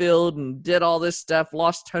battlefield and did all this stuff,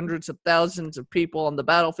 lost hundreds of thousands of people on the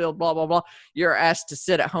battlefield, blah blah blah. You're asked to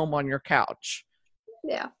sit at home on your couch.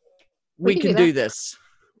 We can do this,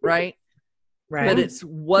 right? Right. But it's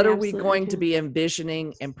what are we going to be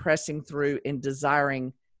envisioning and pressing through and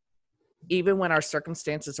desiring, even when our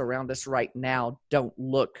circumstances around us right now don't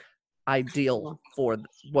look ideal for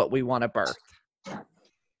what we want to birth.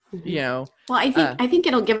 Well, I think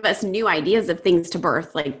it'll give us new ideas of things to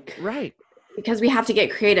birth, right, because we have to get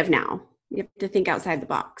creative now. You have to think outside the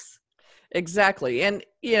box. Exactly. And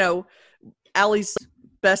Allie's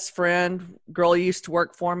best friend, girl who used to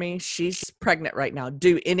work for me, she's pregnant right now,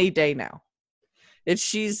 due any day now. And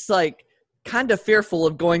she's like kind of fearful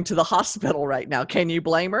of going to the hospital right now. Can you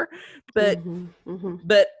blame her? But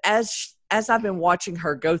but as I've been watching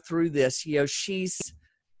her go through this, she's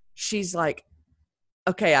like,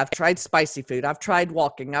 okay, I've tried spicy food, I've tried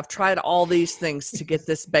walking, I've tried all these things to get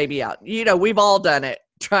this baby out. We've all done it,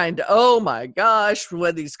 trying to, oh my gosh,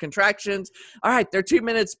 with these contractions. All right, they're 2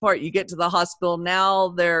 minutes apart. You get to the hospital, now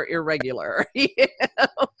they're irregular.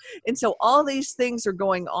 And so all these things are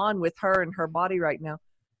going on with her and her body right now.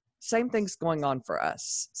 Same thing's going on for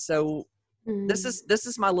us. So this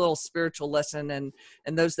is my little spiritual lesson,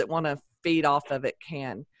 and those that want to feed off of it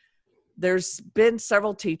can. There's been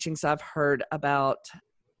several teachings I've heard about,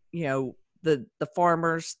 the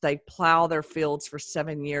farmers, they plow their fields for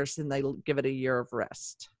 7 years and they give it a year of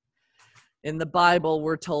rest. In the Bible,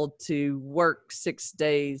 we're told to work 6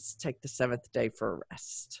 days, take the seventh day for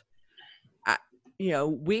rest.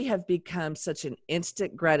 We have become such an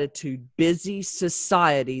instant gratitude, busy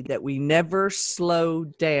society that we never slow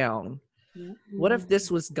down. What if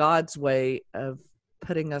this was God's way of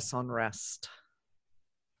putting us on rest?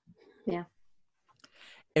 Yeah.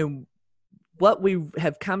 And what we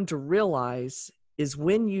have come to realize is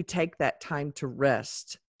when you take that time to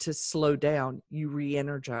rest, to slow down, you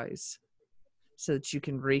re-energize so that you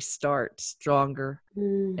can restart stronger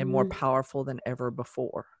and more powerful than ever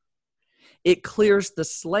before. It clears the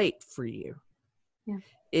slate for you. Yeah.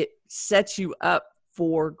 It sets you up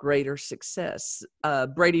for greater success.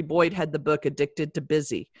 Brady Boyd had the book Addicted to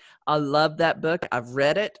Busy. I love that book. I've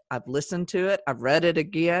read it. I've listened to it. I've read it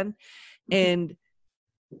again. And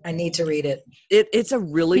I need to read it. It's a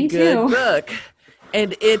really good book.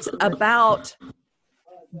 And it's about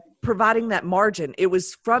providing that margin. It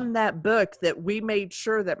was from that book that we made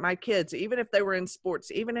sure that my kids, even if they were in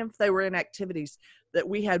sports, even if they were in activities, that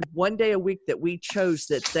we had one day a week that we chose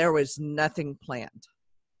that there was nothing planned.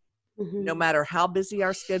 No matter how busy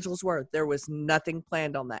our schedules were, there was nothing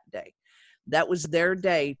planned on that day. That was their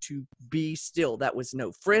day to be still. That was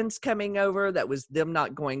no friends coming over. That was them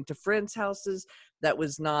not going to friends' houses. That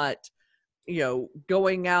was not,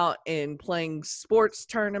 going out and playing sports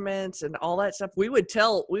tournaments and all that stuff. We would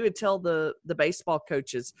tell the baseball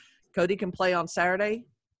coaches, Cody can play on Saturday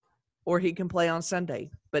or he can play on Sunday,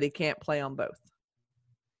 but he can't play on both.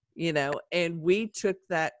 And we took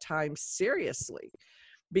that time seriously,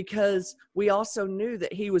 because we also knew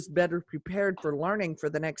that he was better prepared for learning for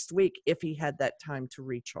the next week if he had that time to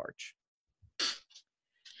recharge.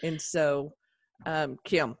 And so,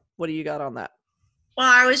 Kim, what do you got on that? Well,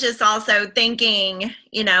 I was just also thinking,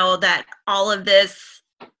 that all of this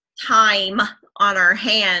time on our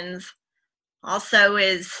hands also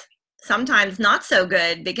is sometimes not so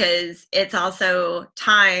good, because it's also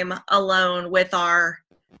time alone with our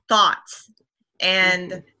thoughts.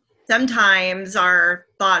 And sometimes our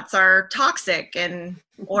thoughts are toxic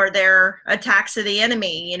or they're attacks of the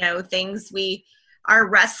enemy, things we are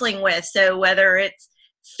wrestling with. So whether it's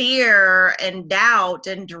fear and doubt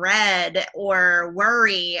and dread or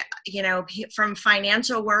worry, from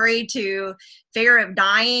financial worry to fear of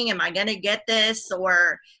dying, am I going to get this?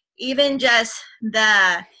 Or even just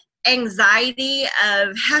the anxiety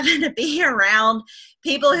of having to be around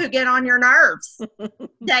people who get on your nerves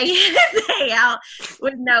day in and day out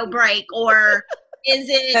with no break. Or am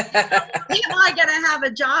I going to have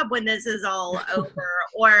a job when this is all over?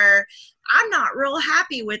 Or I'm not real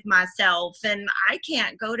happy with myself and I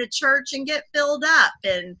can't go to church and get filled up.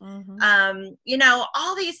 And,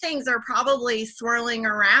 all these things are probably swirling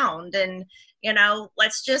around. And,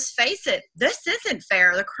 let's just face it, this isn't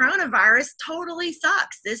fair. The coronavirus totally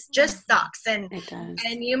sucks. This just sucks. And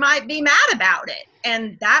you might be mad about it.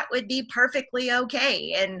 And that would be perfectly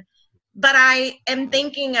okay. But I am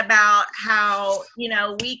thinking about how,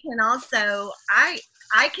 we can also,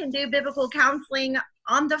 I can do biblical counseling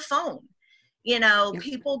on the phone.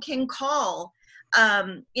 People can call,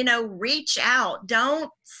 reach out.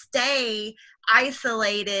 Don't stay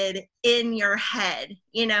isolated in your head.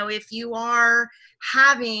 If you are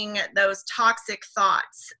having those toxic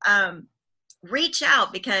thoughts, reach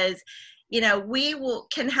out, because we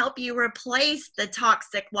can help you replace the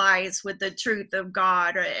toxic lies with the truth of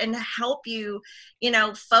God, and help you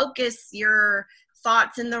focus your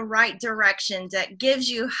thoughts in the right direction that gives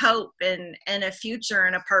you hope and a future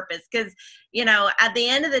and a purpose. Because at the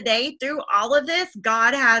end of the day, through all of this,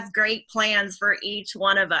 God has great plans for each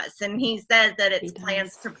one of us, and he says that it's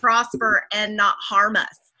plans to prosper and not harm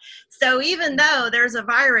us. So even though there's a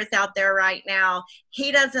virus out there right now,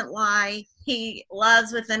 he doesn't lie. He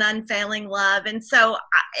loves with an unfailing love. And so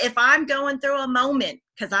if I'm going through a moment,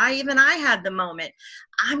 because I had the moment,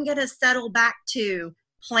 I'm going to settle back to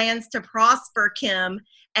plans to prosper Kim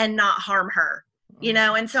and not harm her,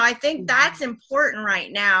 and so I think that's important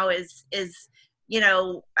right now is as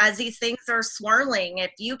these things are swirling,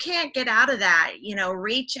 if you can't get out of that,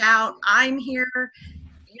 reach out. I'm here,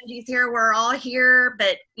 Angie's here, we're all here,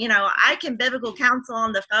 but I can biblical counsel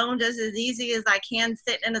on the phone just as easy as I can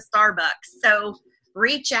sit in a Starbucks. So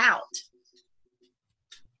reach out.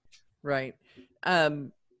 Right.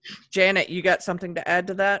 Janet, you got something to add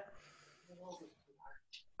to that?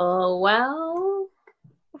 Oh, well,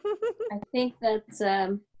 I think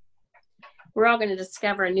that we're all going to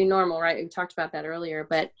discover a new normal, right? We talked about that earlier,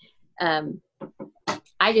 but I'm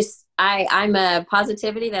a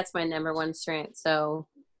positivity. That's my number one strength. So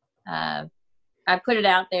I put it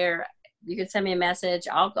out there. You can send me a message.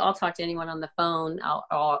 I'll talk to anyone on the phone.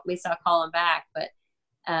 Or at least I'll call them back. But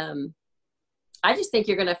I just think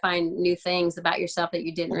you're going to find new things about yourself that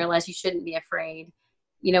you didn't realize. You shouldn't be afraid.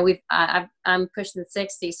 I'm pushing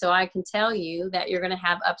 60, so I can tell you that you're going to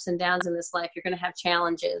have ups and downs in this life. You're going to have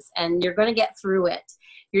challenges, and you're going to get through it.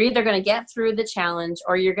 You're either going to get through the challenge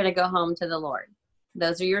or you're going to go home to the Lord.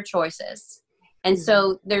 Those are your choices. And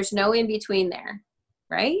so there's no in between there,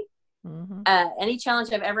 right? Mm-hmm. Any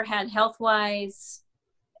challenge I've ever had, health-wise,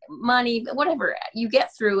 money, whatever, you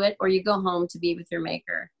get through it or you go home to be with your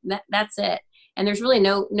maker. That's it. And there's really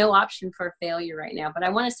no option for failure right now. But I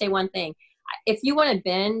want to say one thing. If you want to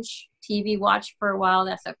binge TV watch for a while,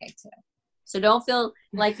 that's okay too. So don't feel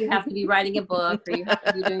like you have to be writing a book or you have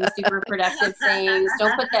to be doing super productive things.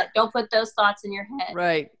 Don't put those thoughts in your head.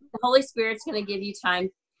 Right. The Holy Spirit's going to give you time.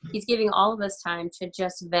 He's giving all of us time to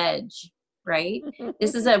just veg, right?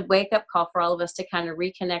 This is a wake up call for all of us to kind of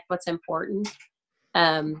reconnect what's important.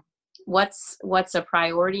 what's a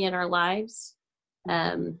priority in our lives.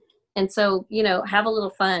 And so, you know, have a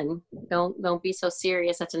little fun. Don't be so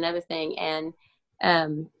serious. That's another thing. And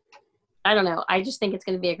I don't know. I just think it's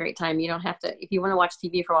going to be a great time. You don't have to, if you want to watch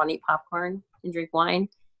TV for a while and eat popcorn and drink wine,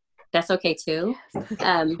 that's okay too.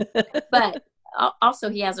 But also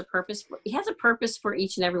he has a purpose for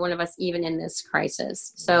each and every one of us, even in this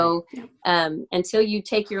crisis. So until you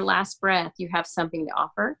take your last breath, you have something to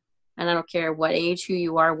offer. And I don't care what age, who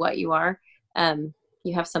you are, what you are,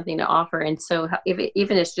 you have something to offer. And so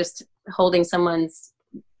even it's just holding someone's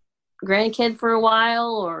grandkid for a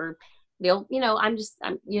while, or they'll, you know,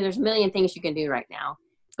 there's a million things you can do right now,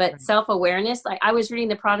 but self-awareness. Like I was reading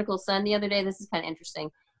The Prodigal Son the other day. This is kind of interesting.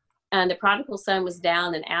 And the prodigal son was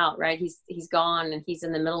down and out, right? He's gone and he's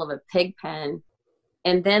in the middle of a pig pen.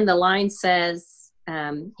 And then the line says,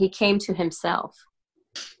 he came to himself.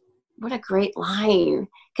 What a great line.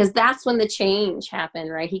 Because that's when the change happened,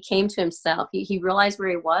 right? He came to himself. He realized where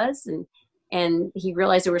he was, and he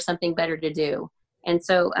realized there was something better to do. And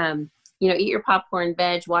so, you know, eat your popcorn,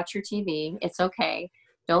 veg, watch your TV. It's okay.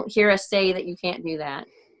 Don't hear us say that you can't do that.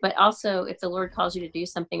 But also, if the Lord calls you to do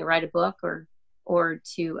something, write a book or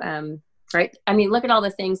to, right. I mean, look at all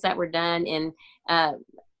the things that were done in,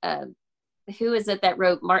 who is it that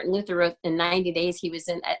wrote, Martin Luther wrote in 90 days, he was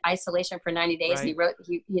in isolation for 90 days. Right. He wrote,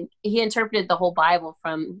 he interpreted the whole Bible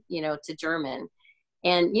from, you know, to German.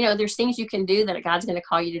 And, you know, there's things you can do that God's going to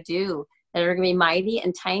call you to do that are going to be mighty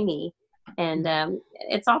and tiny. And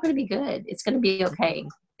it's all going to be good. It's going to be okay.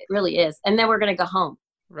 It really is. And then we're going to go home.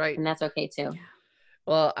 Right. And that's okay too.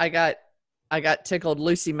 Well, I got tickled.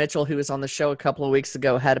 Lucy Mitchell, who was on the show a couple of weeks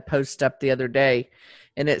ago, had a post up the other day,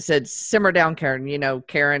 and it said, "Simmer down, Karen." You know,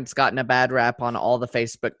 Karen's gotten a bad rap on all the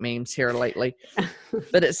Facebook memes here lately.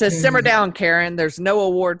 But it says, "Simmer down, Karen. There's no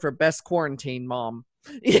award for best quarantine mom."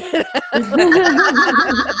 And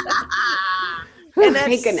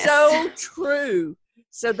that's so true.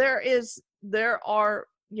 So there are,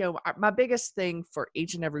 you know, my biggest thing for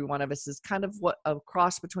each and every one of us is kind of what a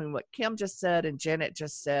cross between what Kim just said and Janet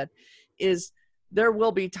just said, is there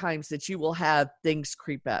will be times that you will have things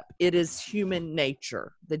creep up. It is human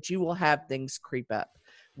nature that you will have things creep up.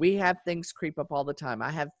 We have things creep up all the time.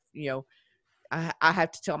 I have, you know, I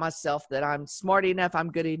have to tell myself that I'm smart enough,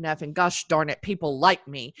 I'm good enough, and gosh darn it, people like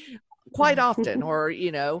me quite often. Or,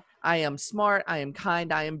 you know, I am smart, I am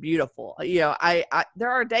kind, I am beautiful. You know, I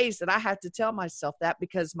there are days that I have to tell myself that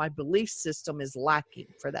because my belief system is lacking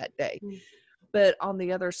for that day. But on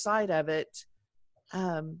the other side of it,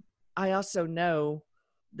 I also know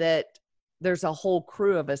that there's a whole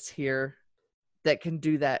crew of us here that can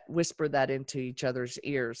do that, whisper that into each other's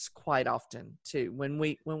ears quite often too. When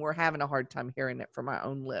we're having a hard time hearing it from our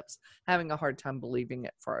own lips, having a hard time believing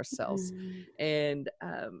it for ourselves. And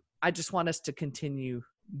I just want us to continue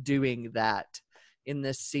doing that in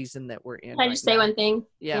this season that we're in. Can I just say one thing,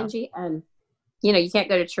 Angie? You know, you can't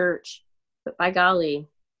go to church, but by golly,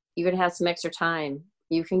 you're going to have some extra time.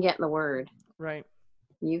 You can get in the Word. Right.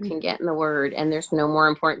 You can get in the Word, and there's no more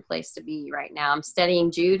important place to be right now. I'm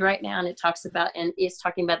studying Jude right now, and it's talking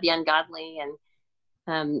about the ungodly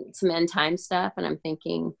and some end time stuff. And I'm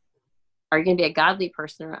thinking, are you going to be a godly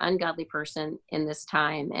person or ungodly person in this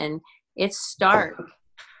time? And it's stark.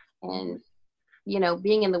 And, you know,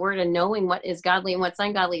 being in the Word and knowing what is godly and what's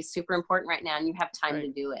ungodly is super important right now. And you have time to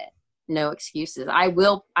do it. No excuses. I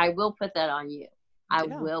will put that on you. I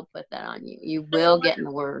will put that on you. You will get in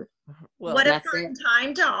the Word. Well, what a fun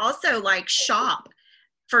time to also like shop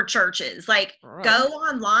for churches, like go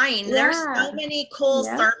online. There's so many cool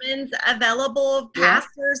sermons available of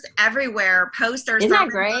pastors everywhere, posters. Isn't that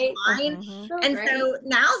great? Online. So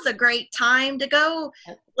now's a great time to go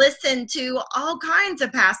listen to all kinds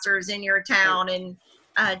of pastors in your town and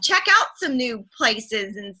check out some new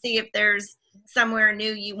places and see if there's somewhere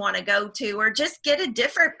new you want to go to, or just get a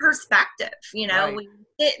different perspective. You know, we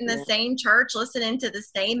sit in the same church listening to the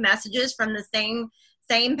same messages from the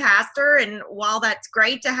same pastor, and while that's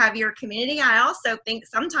great to have your community, I also think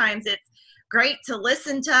sometimes it's great to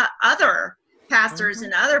listen to other pastors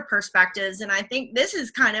and other perspectives, and I think this is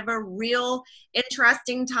kind of a real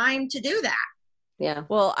interesting time to do that. Yeah.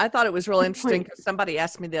 Well, I thought it was real interesting because somebody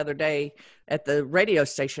asked me the other day at the radio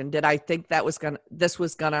station, did I think this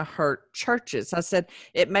was going to hurt churches? I said,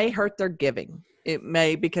 it may hurt their giving. It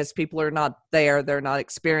may, because people are not there. They're not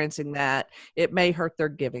experiencing that. It may hurt their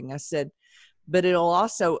giving. I said, but it'll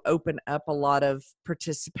also open up a lot of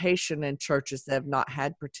participation in churches that have not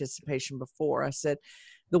had participation before. I said,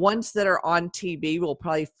 the ones that are on TV will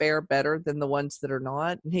probably fare better than the ones that are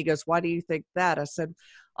not. And he goes, why do you think that? I said,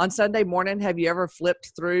 on Sunday morning, have you ever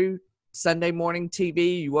flipped through Sunday morning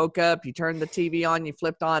TV. You woke up, you turned the TV on, you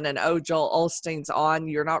flipped on, and oh, Joel Osteen's on.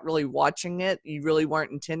 You're not really watching it. You really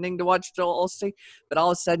weren't intending to watch Joel Osteen, but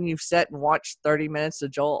all of a sudden you've sat and watched 30 minutes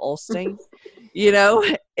of Joel Osteen. You know,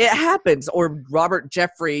 it happens. Or Robert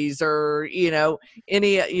Jeffries, or, you know,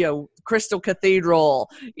 any, you know, Crystal Cathedral.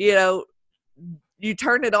 You know, you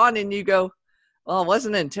turn it on and you go, well, I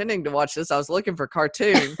wasn't intending to watch this. I was looking for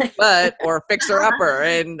cartoon, or Fixer Upper.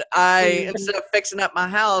 And instead of fixing up my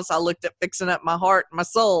house, I looked at fixing up my heart and my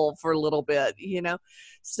soul for a little bit, you know?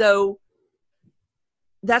 So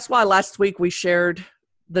that's why last week we shared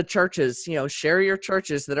the churches, you know, share your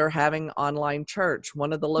churches that are having online church.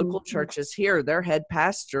 One of the local churches here, their head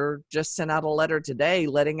pastor just sent out a letter today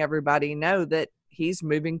letting everybody know that he's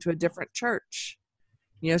moving to a different church.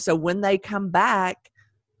 You know, so when they come back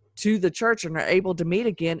to the church and are able to meet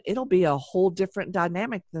again, it'll be a whole different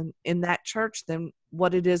dynamic than in that church than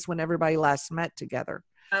what it is when everybody last met together.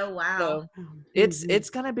 Oh, wow. So it's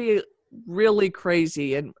going to be really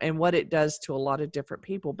crazy and what it does to a lot of different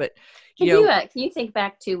people. But can you think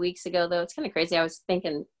back 2 weeks ago, though? It's kind of crazy. I was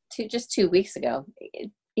thinking just 2 weeks ago,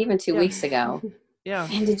 even 2 weeks ago. Yeah.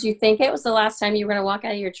 And did you think it was the last time you were going to walk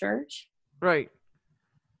out of your church? Right.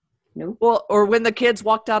 No. Well, or when the kids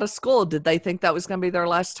walked out of school, did they think that was going to be their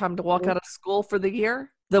last time to walk out of school for the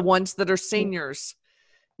year? The ones that are seniors,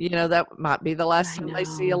 you know, that might be the last time they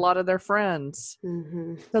see a lot of their friends.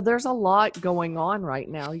 So there's a lot going on right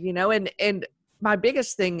now, you know, and my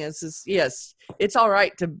biggest thing is yes, it's all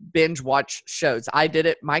right to binge watch shows. I did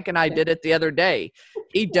it. Mike and I did it the other day.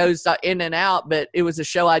 He dozed in and out, but it was a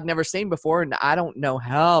show I'd never seen before. And I don't know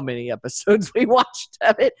how many episodes we watched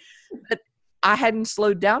of it, but I hadn't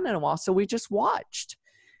slowed down in a while, so we just watched.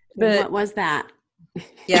 But what was that?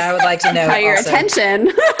 Yeah, I would like to know. Try your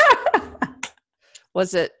attention.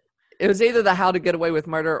 It was either the How to Get Away with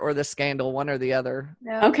Murder or the Scandal, one or the other.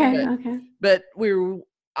 No. Okay. But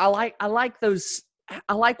I like those.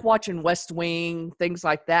 I like watching West Wing, things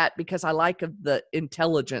like that, because I like the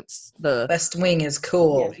intelligence. The West Wing is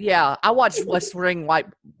cool. Yeah, I watched West Wing right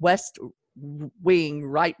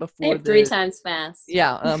before 3 times fast.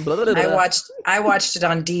 Yeah. I watched it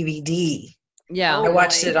on DVD. Yeah. I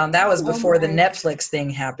watched it that was before the Netflix thing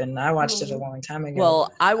happened. I watched it a long time ago.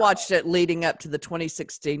 Well, I watched it leading up to the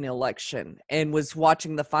 2016 election and was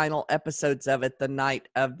watching the final episodes of it the night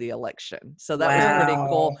of the election. So that was pretty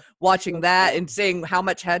cool, watching that and seeing how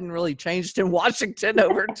much hadn't really changed in Washington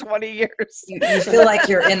over 20 years. You feel like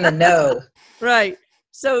you're in the know. Right.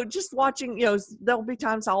 So just watching, you know, there'll be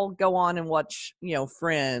times I'll go on and watch, you know,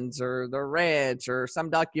 Friends or The Ranch or some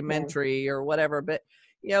documentary or whatever. But,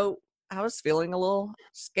 you know, I was feeling a little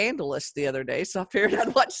scandalous the other day, so I figured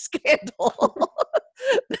I'd watch Scandal.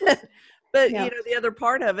 But you know, the other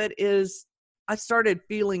part of it is I started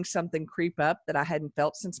feeling something creep up that I hadn't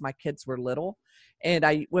felt since my kids were little. And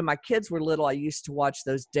when my kids were little, I used to watch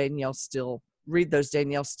read those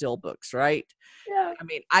Danielle Steele books, right? Yeah. I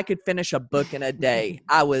mean, I could finish a book in a day.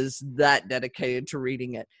 I was that dedicated to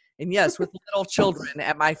reading it. And yes, with little children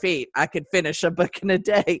at my feet, I could finish a book in a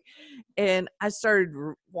day. And I started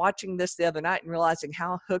watching this the other night and realizing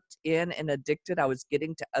how hooked in and addicted I was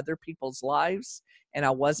getting to other people's lives, and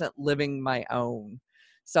I wasn't living my own.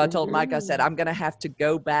 So I told Mike, I said, I'm going to have to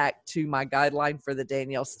go back to my guideline for the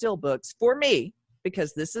Danielle Steele books for me,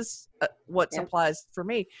 because this is what applies for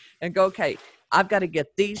me, and go, okay, I've got to get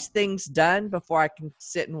these things done before I can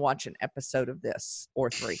sit and watch an episode of this, or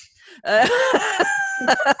 3.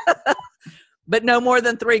 But no more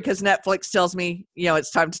than 3, because Netflix tells me, you know,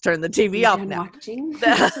 it's time to turn the TV off now.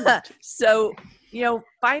 So, you know,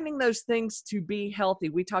 finding those things to be healthy.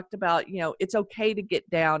 We talked about, you know, it's okay to get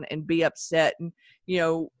down and be upset. And, you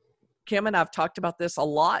know, Kim and I've talked about this a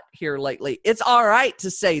lot here lately. It's all right to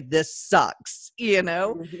say this sucks, you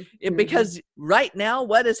know, because right now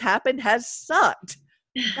what has happened has sucked.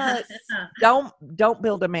 But don't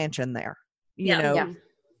build a mansion there, you know.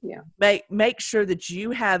 Yeah. Make sure that you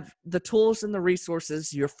have the tools and the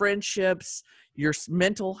resources, your friendships, your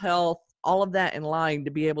mental health, all of that in line to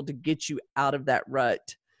be able to get you out of that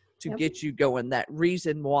rut, to get you going, that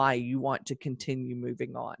reason why you want to continue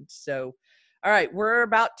moving on. So, all right, we're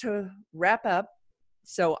about to wrap up.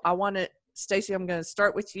 So I want to, Stacey, I'm going to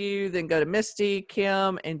start with you, then go to Misty,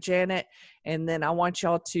 Kim, and Janet. And then I want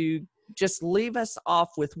y'all to just leave us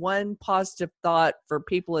off with one positive thought for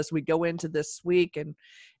people as we go into this week and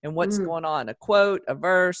what's going on. A quote, a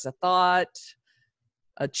verse, a thought,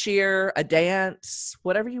 a cheer, a dance,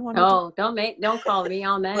 whatever you want to do. Don't call me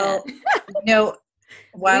on that. Well, you know,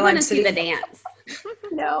 while I'm sitting, see the dance.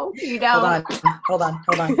 No, you don't. Hold on.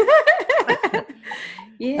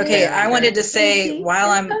 Okay, I wanted to say while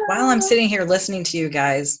I'm sitting here listening to you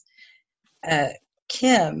guys,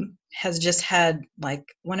 Kim has just had like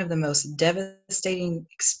one of the most devastating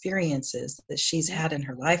experiences that she's had in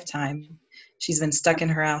her lifetime. She's been stuck in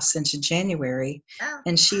her house since January,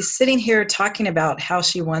 and she's sitting here talking about how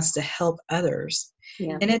she wants to help others.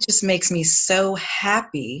 Yeah. And it just makes me so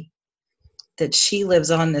happy that she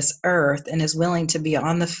lives on this earth and is willing to be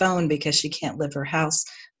on the phone because she can't leave her house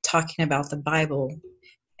talking about the Bible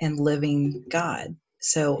and living God.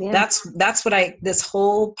 So that's what this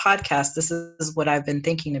whole podcast, this is what I've been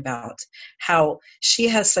thinking about, how she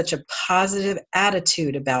has such a positive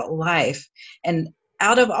attitude about life. And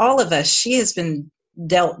out of all of us, she has been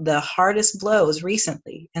dealt the hardest blows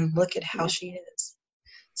recently, and look at how she is.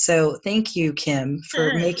 So thank you, Kim,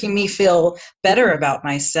 for making me feel better about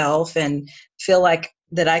myself and feel like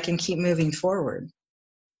that I can keep moving forward.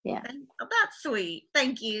 Yeah. Oh, that's sweet.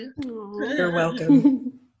 Thank you. Aww. You're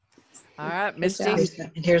welcome. All right, Misty.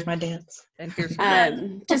 And here's my dance. And here's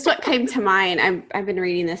just what came to mind. I've been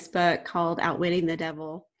reading this book called Outwitting the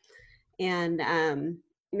Devil, and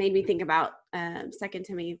made me think about 2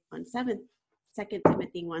 Timothy 1:7.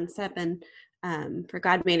 For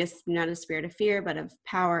God made us not a spirit of fear, but of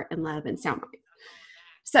power and love and sound mind.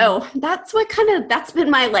 So that's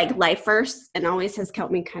been my like life verse, and always has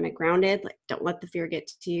kept me kind of grounded. Like, don't let the fear get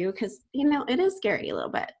to you, because it is scary a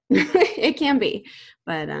little bit. It can be,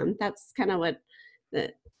 but that's kind of what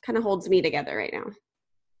that kind of holds me together right now.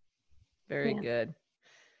 Very good.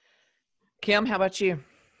 Kim, how about you?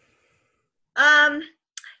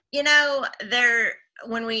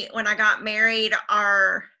 When I got married,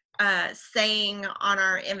 our saying on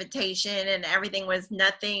our invitation and everything was,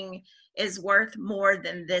 nothing is worth more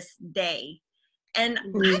than this day. And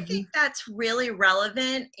I think that's really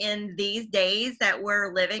relevant in these days that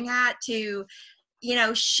we're living at, to,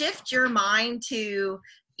 shift your mind to,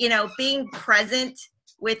 being present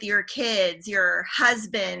with your kids, your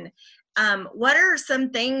husband. What are some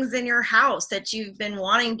things in your house that you've been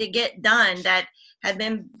wanting to get done that have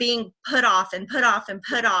been being put off and put off and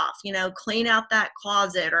put off? Clean out that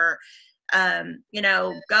closet, or,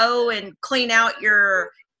 go and clean out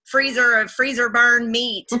your freezer of freezer burn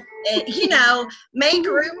meat. Make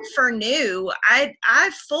room for new.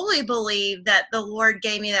 I fully believe that the Lord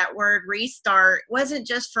gave me that word restart. It wasn't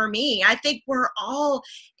just for me. I think we're all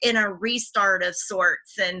in a restart of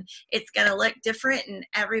sorts, and it's going to look different in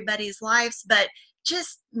everybody's lives, but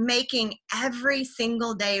just making every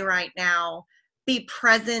single day right now, be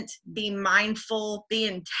present, be mindful, be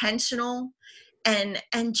intentional, and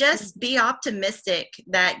just be optimistic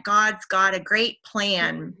that God's got a great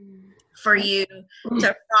plan for you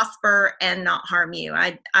to prosper and not harm you.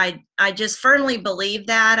 I just firmly believe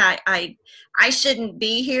that. I shouldn't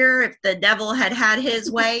be here if the devil had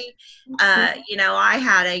his way. I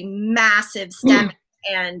had a massive stomach,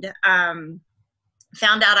 and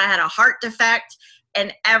found out I had a heart defect,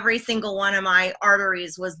 and every single one of my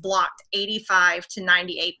arteries was blocked 85 to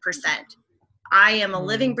 98%. I am a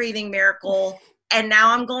living, breathing miracle, and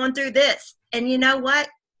now I'm going through this. And you know what?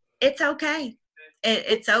 It's okay.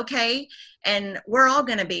 It's okay, and we're all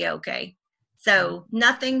going to be okay. So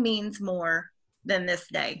nothing means more than this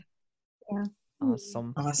day. Yeah.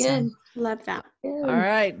 Awesome. Good. Love that. Good. All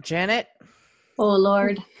right, Janet. Oh,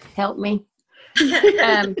 Lord, help me.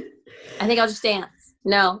 I think I'll just dance.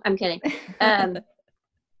 No, I'm kidding.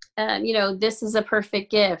 This is a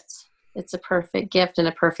perfect gift. It's a perfect gift and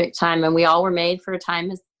a perfect time. And we all were made for a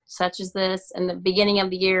time such as this. In the beginning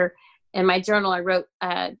of the year, in my journal, I wrote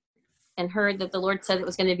and heard that the Lord said it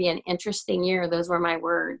was going to be an interesting year. Those were my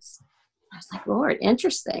words. I was like, Lord,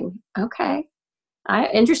 interesting. Okay.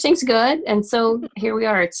 Interesting's good. And so here we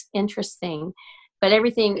are. It's interesting. But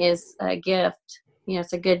everything is a gift.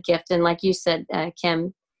 It's a good gift. And like you said,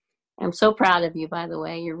 Kim, I'm so proud of you, by the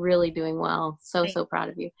way. You're really doing well. So proud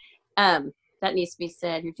of you. That needs to be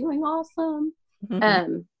said. You're doing awesome.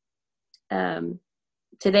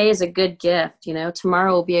 Today is a good gift.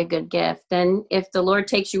 Tomorrow will be a good gift. And if the Lord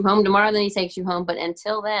takes you home tomorrow, then he takes you home. But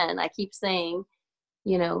until then, I keep saying,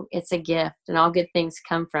 it's a gift, and all good things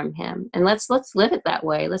come from him. And let's live it that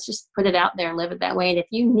way. Let's just put it out there and live it that way. And if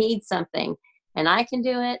you need something and I can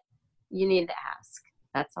do it, you need to ask.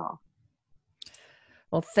 That's all.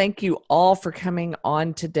 Well, thank you all for coming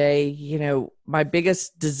on today. My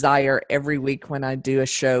biggest desire every week when I do a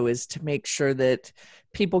show is to make sure that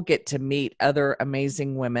people get to meet other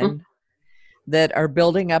amazing women that are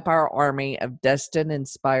building up our army of destined,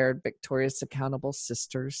 inspired, victorious, accountable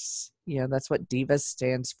sisters. That's what Divas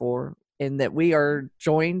stands for, and that we are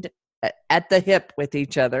joined at the hip with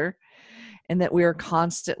each other, and that we are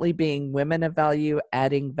constantly being women of value,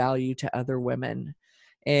 adding value to other women.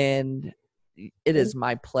 And it is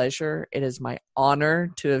my pleasure. It is my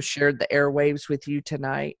honor to have shared the airwaves with you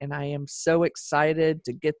tonight. And I am so excited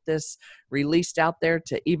to get this released out there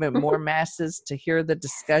to even more masses to hear the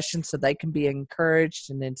discussion so they can be encouraged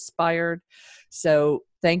and inspired. So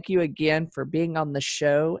thank you again for being on the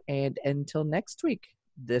show. And until next week,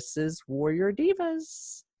 this is Warrior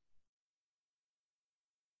Divas.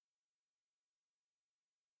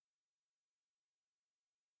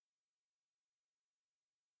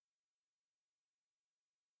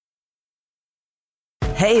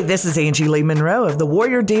 Hey, this is Angie Lee Monroe of the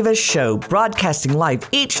Warrior Divas Show, broadcasting live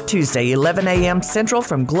each Tuesday, 11 a.m. Central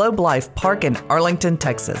from Globe Life Park in Arlington,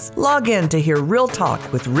 Texas. Log in to hear real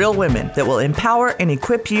talk with real women that will empower and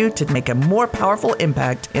equip you to make a more powerful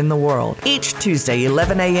impact in the world. Each Tuesday,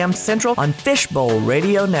 11 a.m. Central on Fishbowl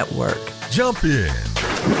Radio Network. Jump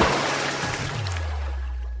in.